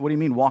 What do you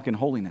mean walk in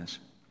holiness?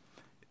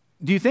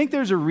 Do you think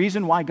there's a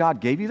reason why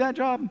God gave you that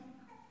job?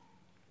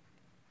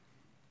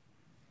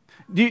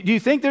 Do you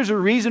think there's a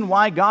reason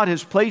why God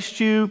has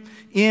placed you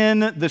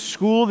in the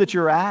school that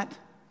you're at?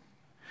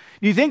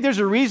 Do you think there's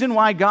a reason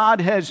why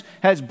God has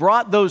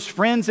brought those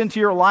friends into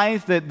your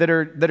life that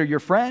are your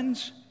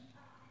friends?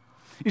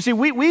 You see,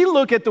 we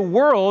look at the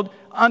world,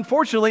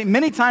 unfortunately,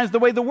 many times the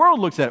way the world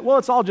looks at it. Well,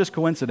 it's all just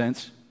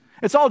coincidence.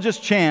 It's all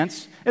just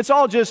chance. It's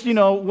all just,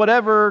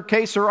 whatever,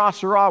 que sera,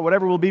 sera,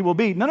 whatever will be, will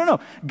be. No.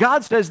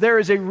 God says there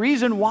is a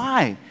reason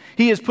why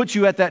He has put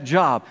you at that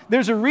job.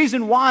 There's a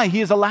reason why He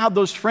has allowed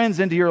those friends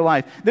into your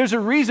life. There's a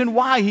reason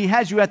why He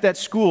has you at that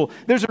school.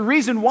 There's a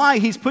reason why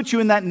He's put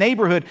you in that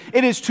neighborhood.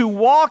 It is to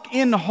walk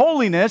in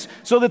holiness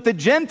so that the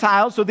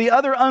Gentiles, so the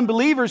other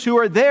unbelievers who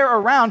are there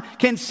around,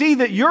 can see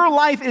that your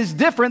life is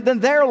different than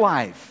their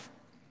life.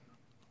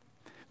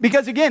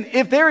 Because again,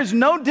 if there is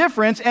no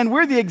difference and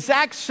we're the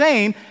exact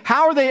same,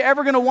 how are they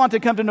ever going to want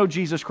to come to know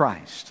Jesus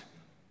Christ?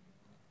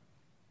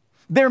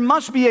 There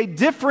must be a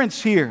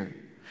difference here.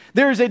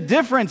 There is a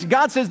difference.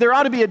 God says there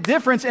ought to be a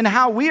difference in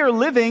how we are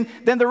living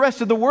than the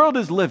rest of the world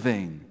is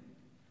living.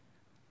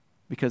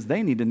 Because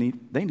they need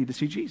to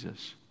see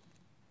Jesus.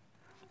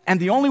 And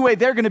the only way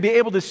they're going to be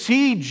able to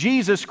see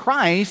Jesus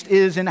Christ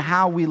is in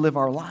how we live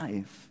our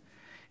life.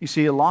 You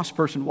see, a lost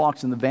person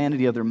walks in the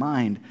vanity of their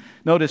mind.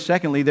 Notice,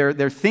 secondly,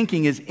 their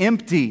thinking is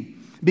empty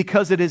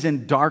because it is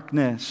in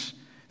darkness.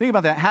 Think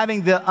about that.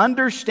 Having the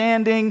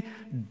understanding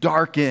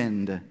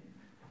darkened.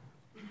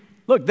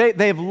 Look,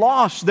 they've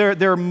lost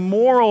their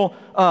moral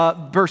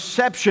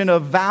perception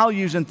of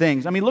values and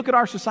things. I mean, look at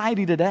our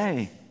society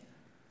today.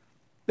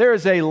 There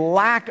is a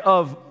lack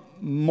of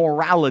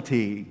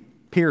morality,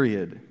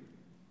 period.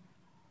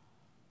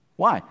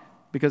 Why?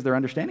 Because their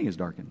understanding is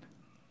darkened.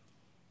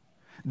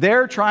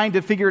 They're trying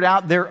to figure it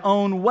out their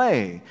own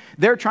way.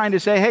 They're trying to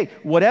say, hey,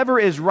 whatever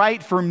is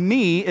right for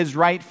me is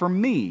right for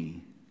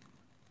me.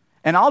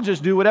 And I'll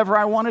just do whatever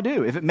I want to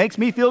do. If it makes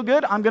me feel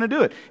good, I'm going to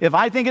do it. If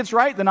I think it's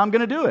right, then I'm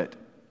going to do it.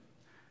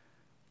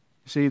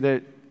 See,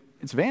 that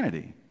it's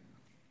vanity.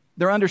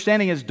 Their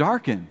understanding is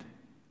darkened.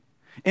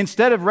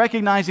 Instead of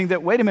recognizing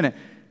that, wait a minute,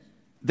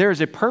 there's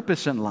a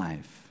purpose in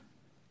life.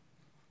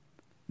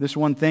 This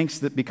one thinks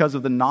that because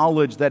of the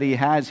knowledge that he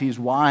has, he's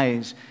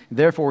wise.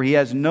 Therefore, he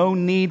has no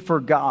need for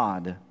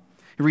God.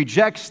 He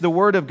rejects the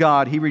Word of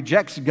God. He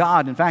rejects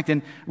God. In fact,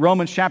 in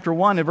Romans chapter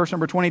 1, in verse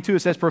number 22, it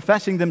says,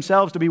 professing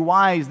themselves to be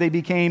wise, they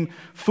became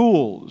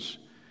fools.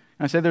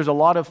 And I say there's a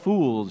lot of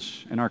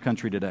fools in our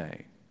country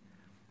today.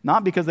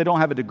 Not because they don't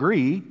have a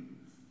degree.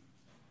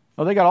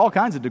 Oh, they got all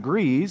kinds of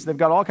degrees. They've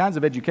got all kinds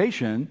of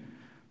education.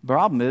 The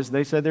problem is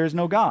they said there is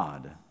no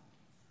God.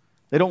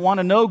 They don't want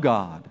to know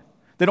God.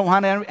 They don't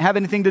want to have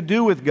anything to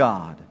do with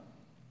God.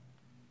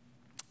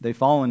 They've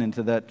fallen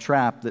into that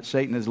trap that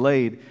Satan has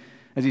laid.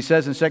 As he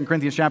says in 2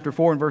 Corinthians chapter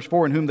 4 and verse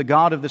 4, in whom the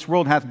God of this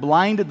world hath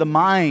blinded the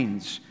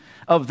minds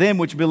of them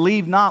which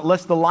believe not,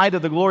 lest the light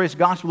of the glorious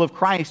gospel of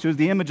Christ, who is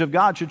the image of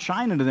God, should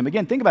shine into them.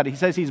 Again, think about it. He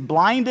says he's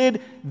blinded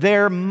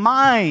their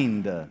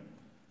mind.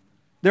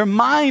 Their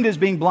mind is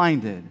being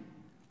blinded.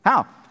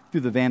 How?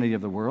 Through the vanity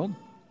of the world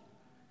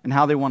and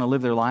how they want to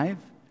live their life.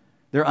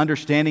 Their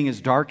understanding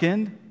is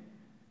darkened.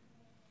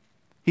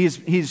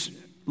 He's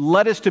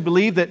led us to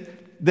believe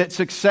that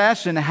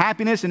success and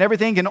happiness and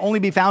everything can only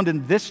be found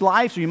in this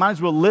life, so you might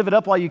as well live it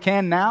up while you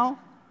can now.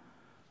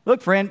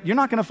 Look, friend, you're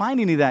not going to find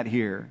any of that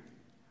here.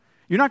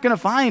 You're not going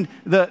to find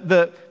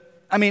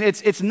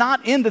it's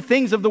not in the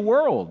things of the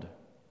world.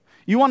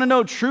 You want to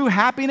know true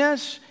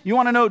happiness? You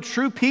want to know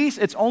true peace?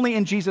 It's only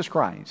in Jesus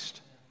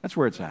Christ. That's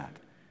where it's at.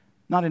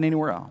 Not in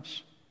anywhere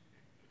else.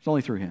 It's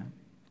only through Him.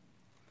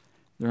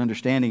 Their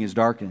understanding is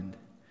darkened.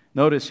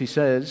 Notice he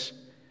says,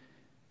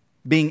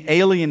 being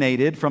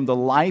alienated from the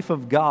life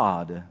of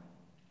God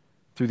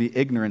through the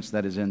ignorance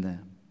that is in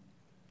them.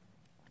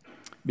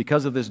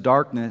 Because of this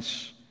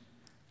darkness,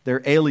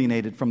 they're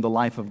alienated from the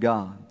life of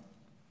God.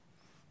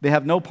 They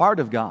have no part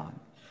of God.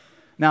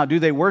 Now, do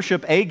they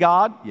worship a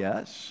God?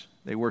 Yes,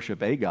 they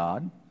worship a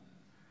God,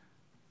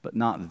 but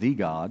not the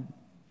God.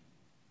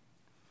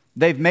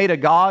 They've made a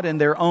God in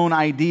their own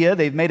idea.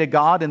 They've made a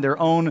God in their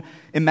own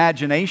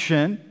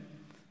imagination.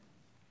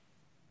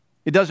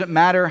 It doesn't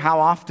matter how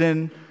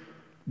often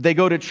they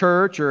go to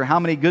church or how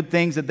many good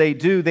things that they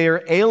do. They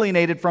are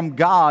alienated from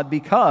God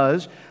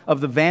because of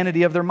the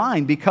vanity of their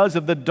mind, because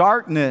of the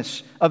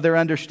darkness of their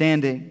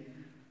understanding.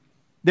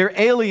 They're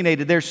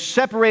alienated. They're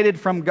separated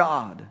from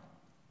God.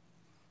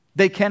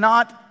 They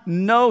cannot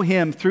know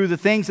Him through the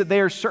things that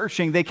they are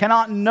searching. They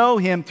cannot know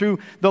Him through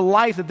the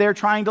life that they're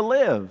trying to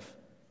live.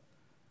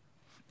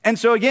 And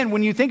so again,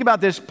 when you think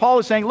about this, Paul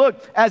is saying,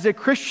 look, as a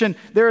Christian,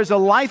 there is a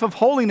life of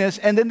holiness,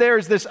 and then there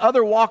is this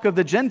other walk of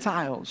the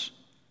Gentiles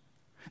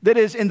that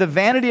is in the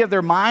vanity of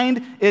their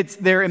mind. It's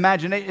their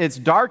imagination. It's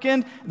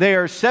darkened. They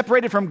are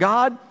separated from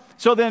God.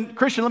 So then,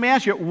 Christian, let me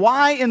ask you,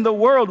 why in the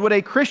world would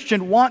a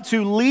Christian want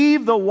to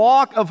leave the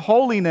walk of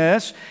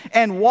holiness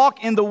and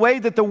walk in the way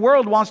that the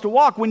world wants to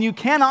walk when you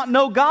cannot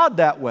know God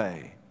that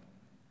way?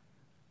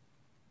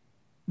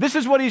 This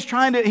is what he's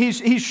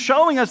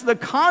showing us the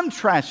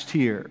contrast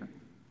here.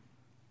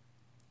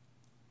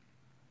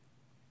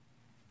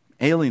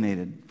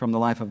 Alienated from the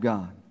life of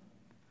God.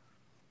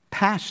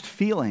 Past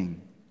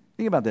feeling.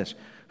 Think about this.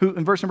 Who,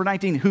 in verse number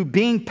 19, who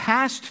being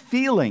past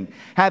feeling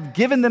have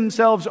given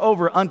themselves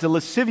over unto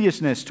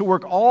lasciviousness to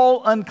work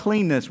all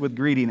uncleanness with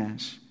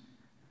greediness.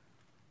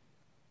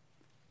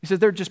 He says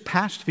they're just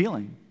past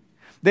feeling.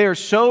 They are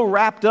so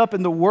wrapped up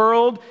in the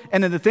world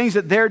and in the things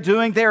that they're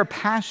doing, they are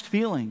past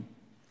feeling.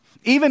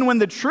 Even when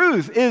the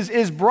truth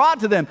is brought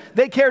to them,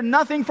 they care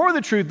nothing for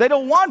the truth. They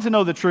don't want to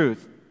know the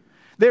truth.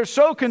 They're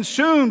so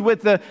consumed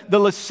with the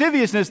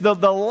lasciviousness, the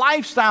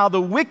lifestyle, the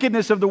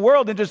wickedness of the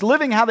world, and just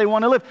living how they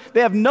want to live.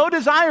 They have no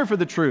desire for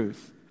the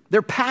truth.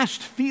 They're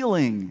past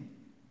feeling.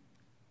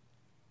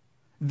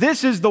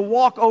 This is the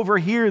walk over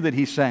here that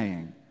he's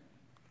saying.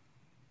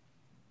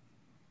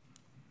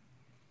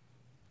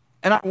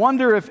 And I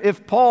wonder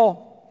if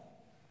Paul,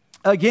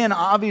 again,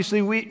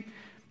 obviously we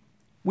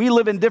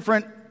live in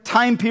different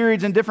time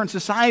periods and different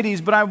societies,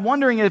 but I'm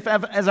wondering if,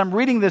 as I'm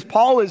reading this,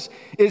 Paul is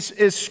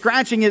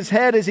scratching his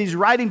head as he's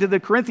writing to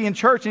the Corinthian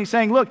church, and he's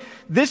saying, look,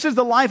 this is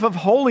the life of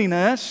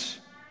holiness.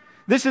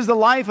 This is the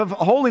life of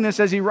holiness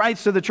as he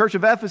writes to the church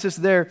of Ephesus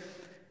there.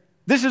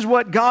 This is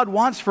what God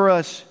wants for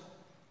us.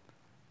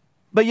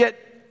 But yet,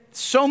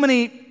 so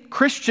many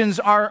Christians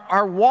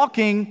are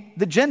walking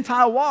the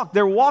Gentile walk.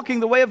 They're walking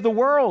the way of the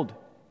world.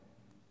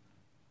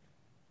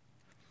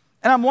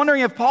 And I'm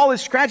wondering if Paul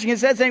is scratching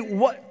his head saying,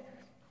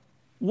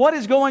 what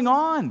is going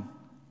on?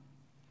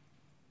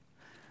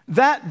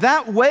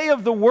 That way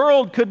of the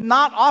world could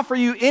not offer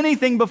you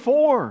anything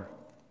before.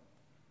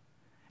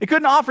 It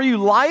couldn't offer you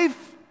life.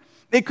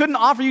 It couldn't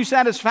offer you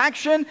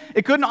satisfaction.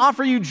 It couldn't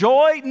offer you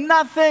joy.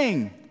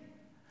 Nothing.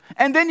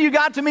 And then you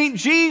got to meet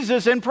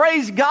Jesus, and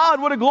praise God,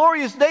 what a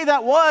glorious day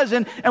that was.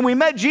 And we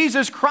met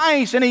Jesus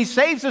Christ, and He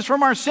saves us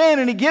from our sin,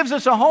 and He gives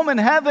us a home in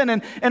heaven,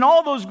 and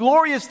all those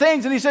glorious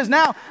things. And He says,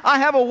 now I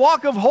have a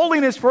walk of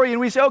holiness for you. And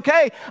we say,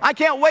 okay, I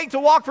can't wait to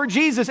walk for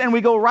Jesus. And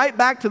we go right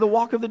back to the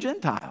walk of the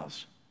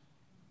Gentiles.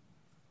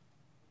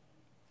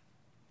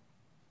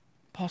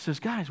 Paul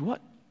says, guys,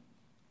 what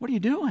are you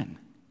doing?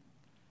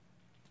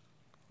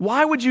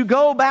 Why would you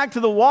go back to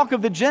the walk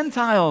of the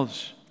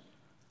Gentiles?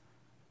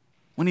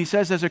 When he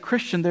says, as a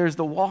Christian, there's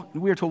the walk,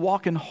 we are to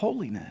walk in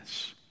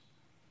holiness.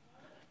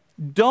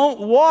 Don't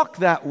walk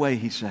that way,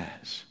 he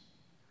says.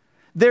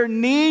 There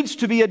needs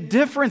to be a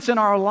difference in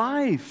our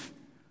life.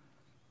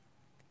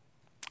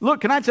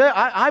 Look, can I tell you,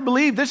 I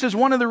believe this is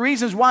one of the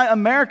reasons why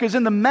America is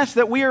in the mess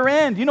that we are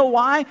in. You know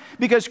why?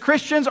 Because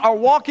Christians are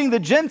walking the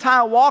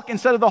Gentile walk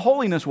instead of the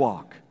holiness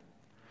walk.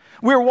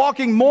 We're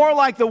walking more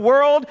like the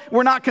world.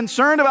 We're not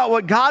concerned about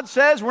what God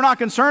says. We're not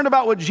concerned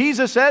about what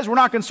Jesus says. We're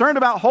not concerned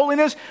about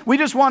holiness. We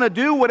just want to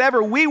do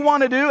whatever we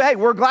want to do. Hey,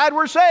 we're glad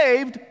we're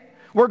saved.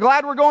 We're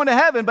glad we're going to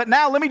heaven. But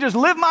now let me just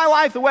live my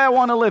life the way I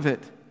want to live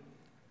it.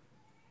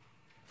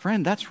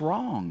 Friend, that's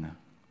wrong.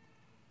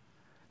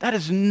 That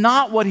is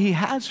not what He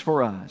has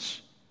for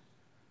us.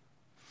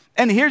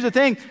 And here's the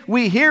thing,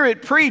 we hear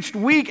it preached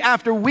week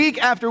after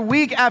week after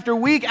week after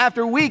week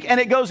after week,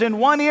 and it goes in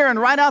one ear and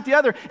right out the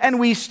other, and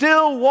we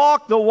still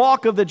walk the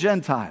walk of the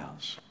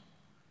Gentiles.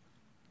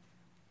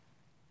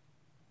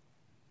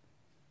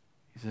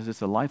 He says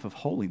it's a life of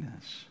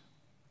holiness,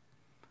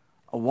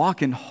 a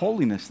walk in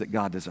holiness that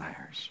God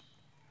desires,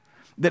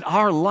 that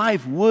our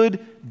life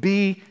would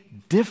be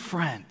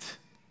different.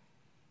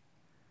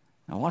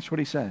 Now watch what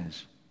he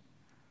says.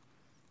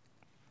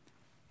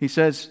 He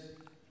says,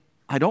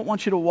 I don't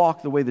want you to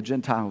walk the way the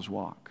Gentiles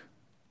walk.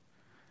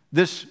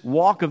 This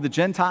walk of the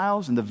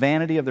Gentiles and the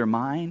vanity of their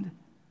mind,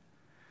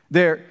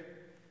 the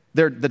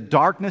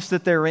darkness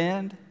that they're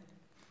in,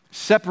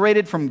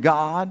 separated from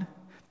God,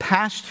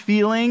 past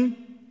feeling.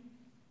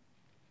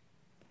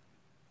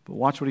 But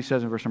watch what he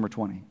says in verse number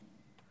 20.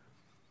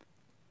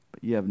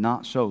 but ye have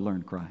not so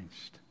learned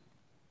Christ.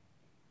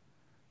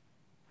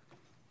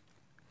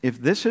 If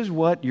this is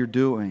what you're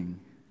doing,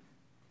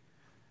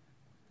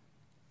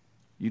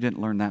 you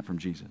didn't learn that from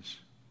Jesus.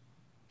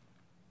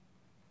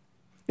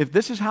 If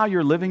this is how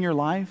you're living your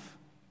life,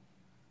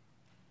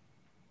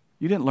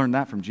 you didn't learn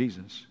that from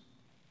Jesus.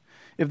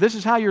 If this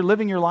is how you're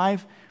living your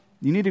life,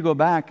 you need to go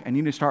back and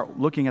you need to start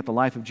looking at the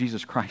life of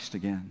Jesus Christ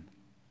again.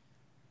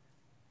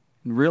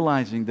 And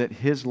realizing that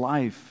His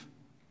life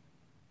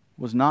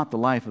was not the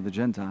life of the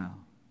Gentile.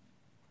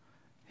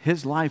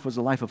 His life was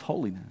a life of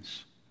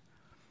holiness.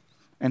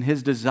 And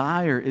His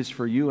desire is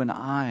for you and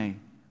I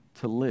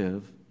to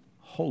live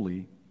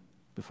holy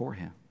before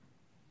Him.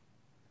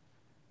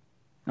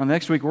 Now,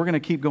 next week, we're going to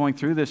keep going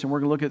through this, and we're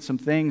going to look at some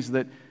things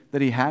that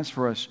He has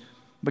for us.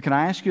 But can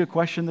I ask you a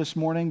question this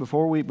morning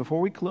before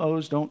we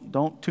close?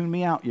 Don't tune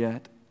me out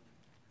yet.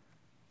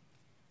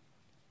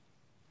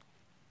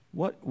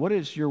 What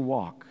is your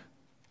walk?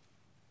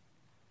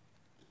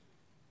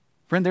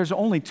 Friend, there's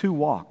only two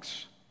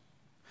walks.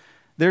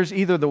 There's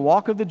either the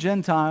walk of the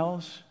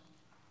Gentiles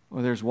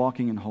or there's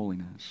walking in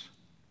holiness.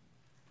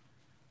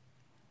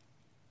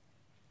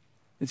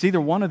 It's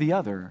either one or the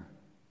other.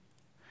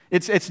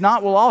 It's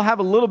not, well, I'll have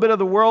a little bit of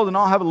the world and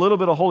I'll have a little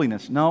bit of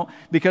holiness. No,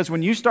 because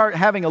when you start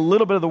having a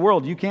little bit of the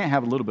world, you can't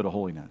have a little bit of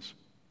holiness.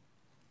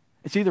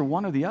 It's either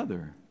one or the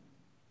other.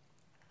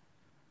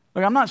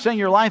 Look, I'm not saying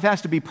your life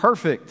has to be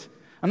perfect.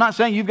 I'm not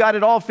saying you've got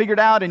it all figured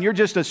out and you're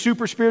just a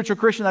super spiritual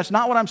Christian. That's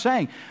not what I'm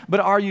saying. But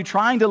are you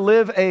trying to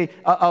live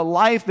a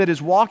life that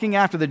is walking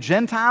after the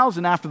Gentiles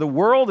and after the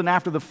world and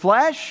after the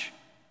flesh?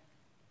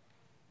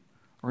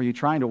 Or are you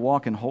trying to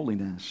walk in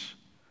holiness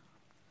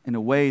in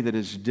a way that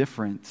is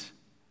different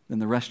than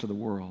the rest of the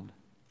world?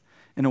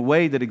 In a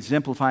way that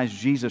exemplifies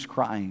Jesus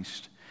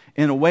Christ?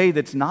 In a way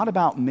that's not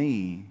about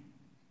me?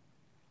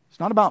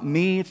 It's not about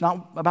me. It's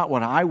not about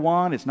what I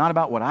want. It's not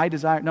about what I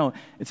desire. No,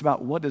 it's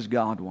about what does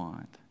God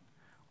want?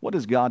 What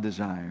does God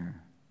desire?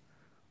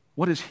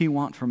 What does He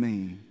want for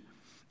me?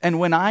 And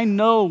when I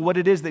know what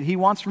it is that He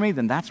wants for me,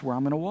 then that's where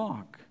I'm going to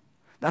walk.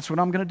 That's what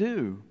I'm going to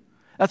do.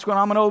 That's what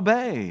I'm going to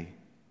obey.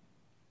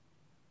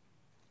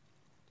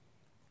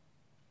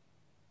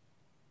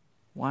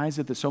 Why is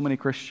it that so many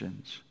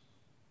Christians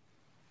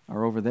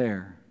are over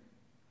there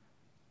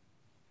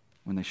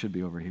when they should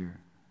be over here?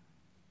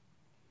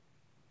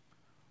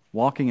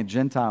 Walking a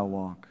Gentile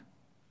walk,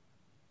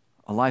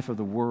 a life of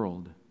the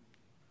world,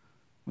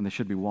 when they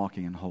should be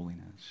walking in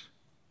holiness.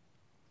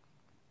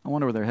 I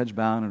wonder with their heads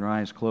bowed and their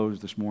eyes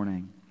closed this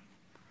morning.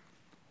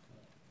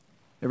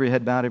 Every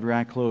head bowed, every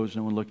eye closed,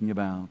 no one looking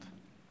about.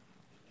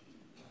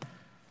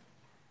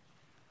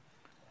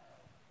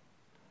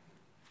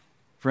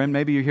 Friend,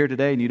 maybe you're here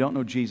today and you don't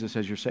know Jesus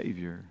as your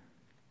Savior.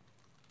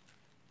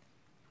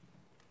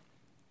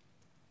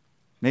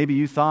 Maybe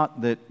you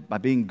thought that by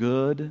being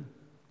good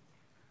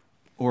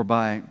or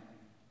by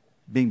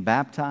being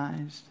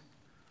baptized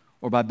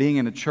or by being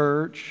in a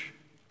church,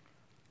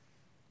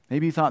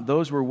 maybe you thought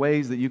those were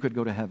ways that you could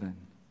go to heaven.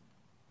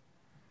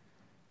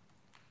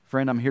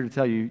 Friend, I'm here to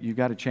tell you, you've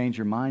got to change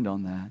your mind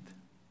on that.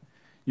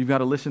 You've got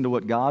to listen to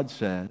what God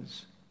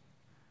says.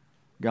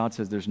 God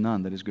says there's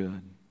none that is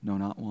good. No,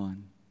 not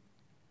one.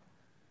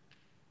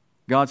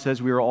 God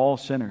says we are all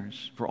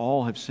sinners, for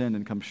all have sinned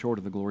and come short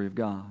of the glory of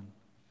God.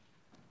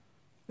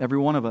 Every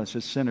one of us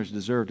as sinners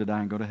deserve to die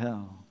and go to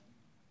hell.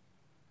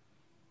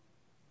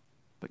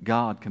 But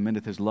God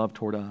commendeth His love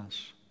toward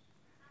us,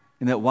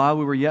 in that while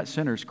we were yet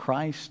sinners,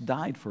 Christ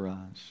died for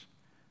us.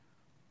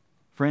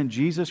 Friend,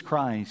 Jesus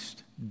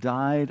Christ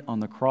died on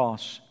the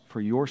cross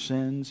for your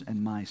sins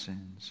and my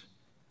sins.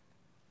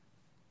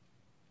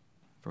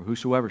 For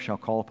whosoever shall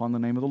call upon the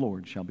name of the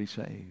Lord shall be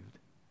saved.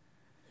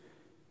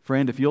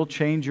 Friend, if you'll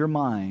change your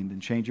mind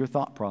and change your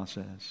thought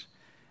process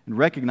and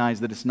recognize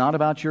that it's not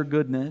about your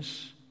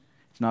goodness,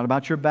 it's not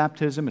about your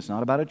baptism, it's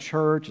not about a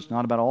church, it's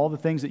not about all the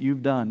things that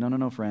you've done.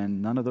 No,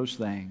 friend, none of those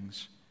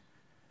things.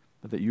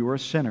 But that you are a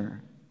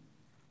sinner,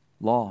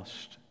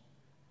 lost,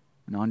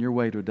 and on your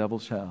way to a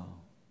devil's hell.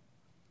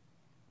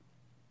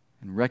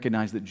 And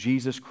recognize that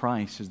Jesus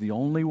Christ is the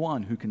only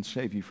one who can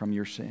save you from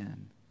your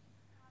sin.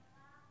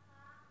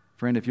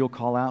 Friend, if you'll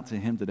call out to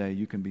Him today,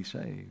 you can be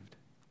saved.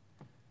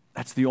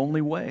 That's the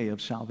only way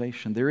of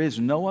salvation. There is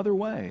no other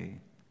way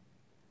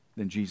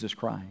than Jesus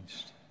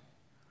Christ.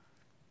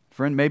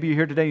 Friend, maybe you're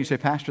here today and you say,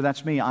 Pastor,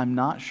 that's me. I'm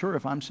not sure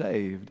if I'm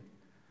saved.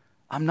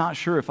 I'm not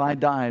sure if I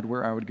died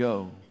where I would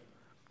go.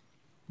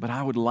 But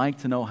I would like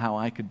to know how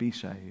I could be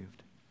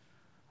saved.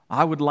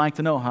 I would like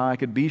to know how I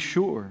could be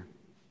sure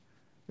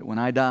that when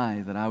I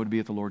die, that I would be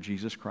at the Lord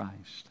Jesus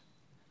Christ.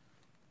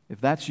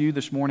 If that's you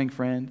this morning,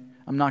 friend,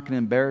 I'm not going to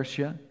embarrass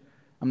you.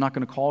 I'm not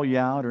going to call you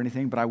out or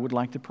anything, but I would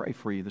like to pray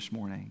for you this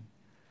morning.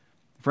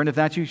 Friend, if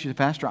that's you, you say,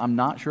 Pastor, I'm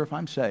not sure if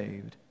I'm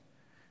saved.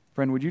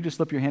 Friend, would you just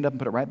slip your hand up and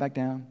put it right back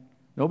down?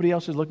 Nobody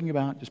else is looking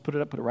about. Just put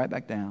it up, put it right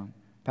back down.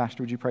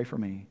 Pastor, would you pray for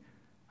me?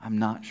 I'm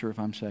not sure if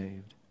I'm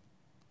saved.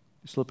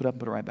 Just slip it up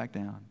and put it right back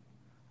down.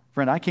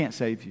 Friend, I can't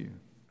save you.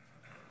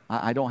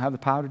 I don't have the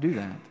power to do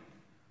that.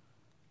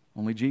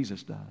 Only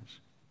Jesus does.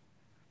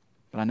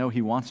 But I know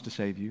He wants to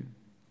save you.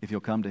 if you'll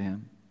come to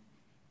Him.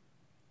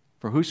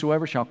 For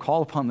whosoever shall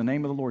call upon the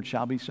name of the Lord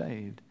shall be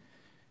saved,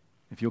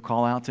 if you'll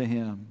call out to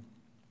Him,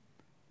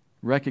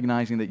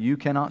 recognizing that you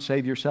cannot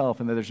save yourself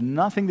and that there's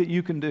nothing that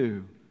you can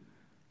do,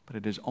 but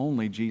it is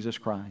only Jesus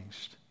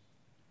Christ.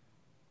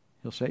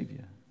 He'll save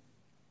you.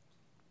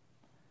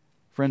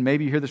 Friend,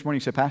 maybe you're here this morning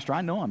and you say, Pastor,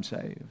 I know I'm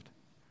saved.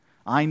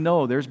 I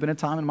know there's been a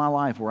time in my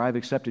life where I've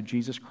accepted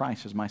Jesus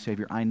Christ as my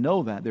Savior. I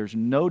know that. There's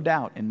no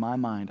doubt in my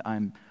mind.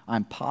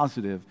 I'm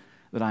positive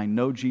that I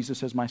know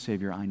Jesus as my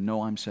Savior. I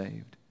know I'm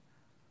saved.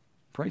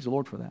 Praise the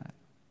Lord for that.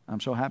 I'm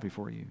so happy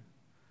for you.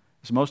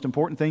 It's the most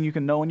important thing you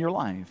can know in your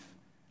life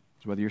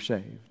is whether you're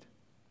saved.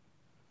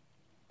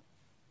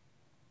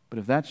 But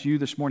if that's you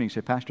this morning, you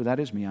say, Pastor, that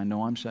is me. I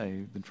know I'm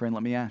saved. Then friend,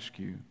 let me ask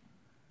you,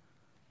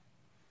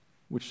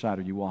 which side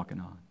are you walking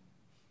on?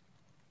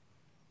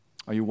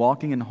 Are you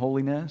walking in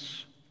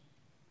holiness?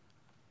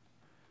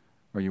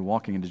 Or are you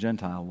walking in the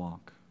Gentile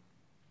walk?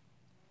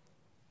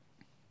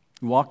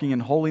 Walking in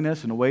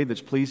holiness in a way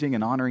that's pleasing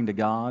and honoring to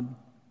God?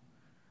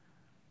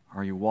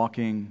 Or are you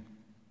walking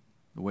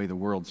the way the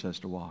world says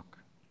to walk?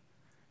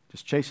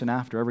 Just chasing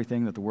after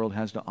everything that the world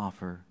has to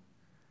offer,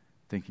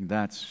 thinking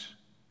that's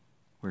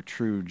where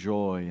true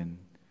joy and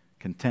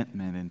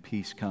contentment and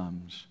peace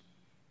comes,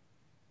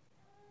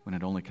 when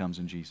it only comes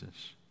in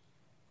Jesus.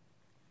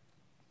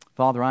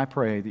 Father, I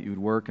pray that you would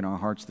work in our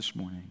hearts this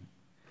morning.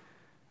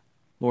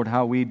 Lord,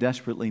 how we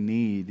desperately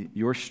need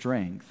your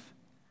strength.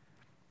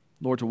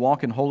 Lord, to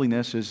walk in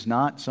holiness is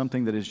not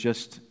something that is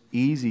just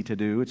easy to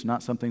do. It's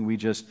not something we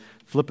just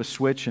flip a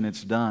switch and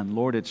it's done.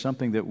 Lord, it's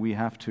something that we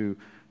have to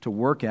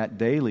work at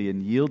daily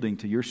in yielding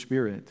to your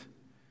Spirit.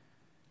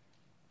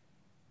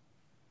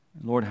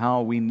 Lord,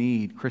 how we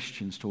need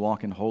Christians to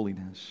walk in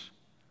holiness.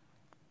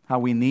 How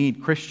we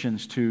need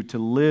Christians to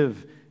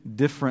live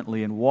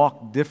differently and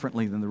walk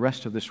differently than the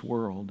rest of this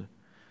world,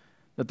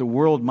 that the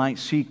world might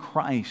see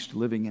Christ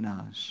living in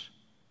us.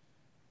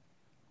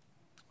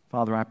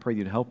 Father, I pray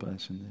you'd help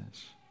us in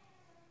this.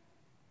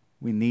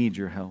 We need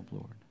your help,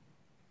 Lord.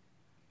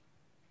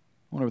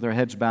 I wonder, with our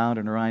heads bowed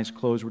and our eyes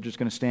closed, we're just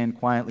going to stand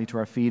quietly to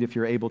our feet if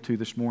you're able to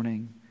this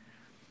morning.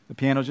 The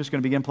piano's just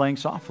going to begin playing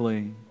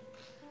softly.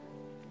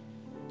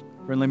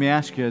 Friend, let me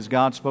ask you, has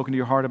God spoken to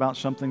your heart about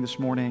something this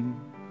morning?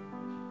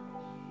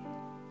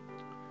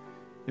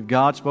 If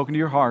God's spoken to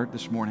your heart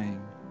this morning,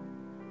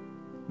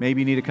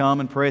 maybe you need to come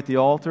and pray at the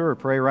altar or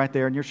pray right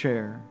there in your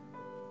chair.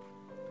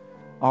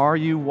 Are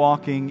you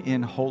walking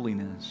in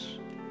holiness?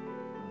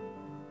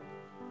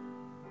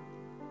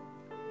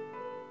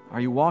 Are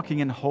you walking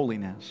in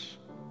holiness?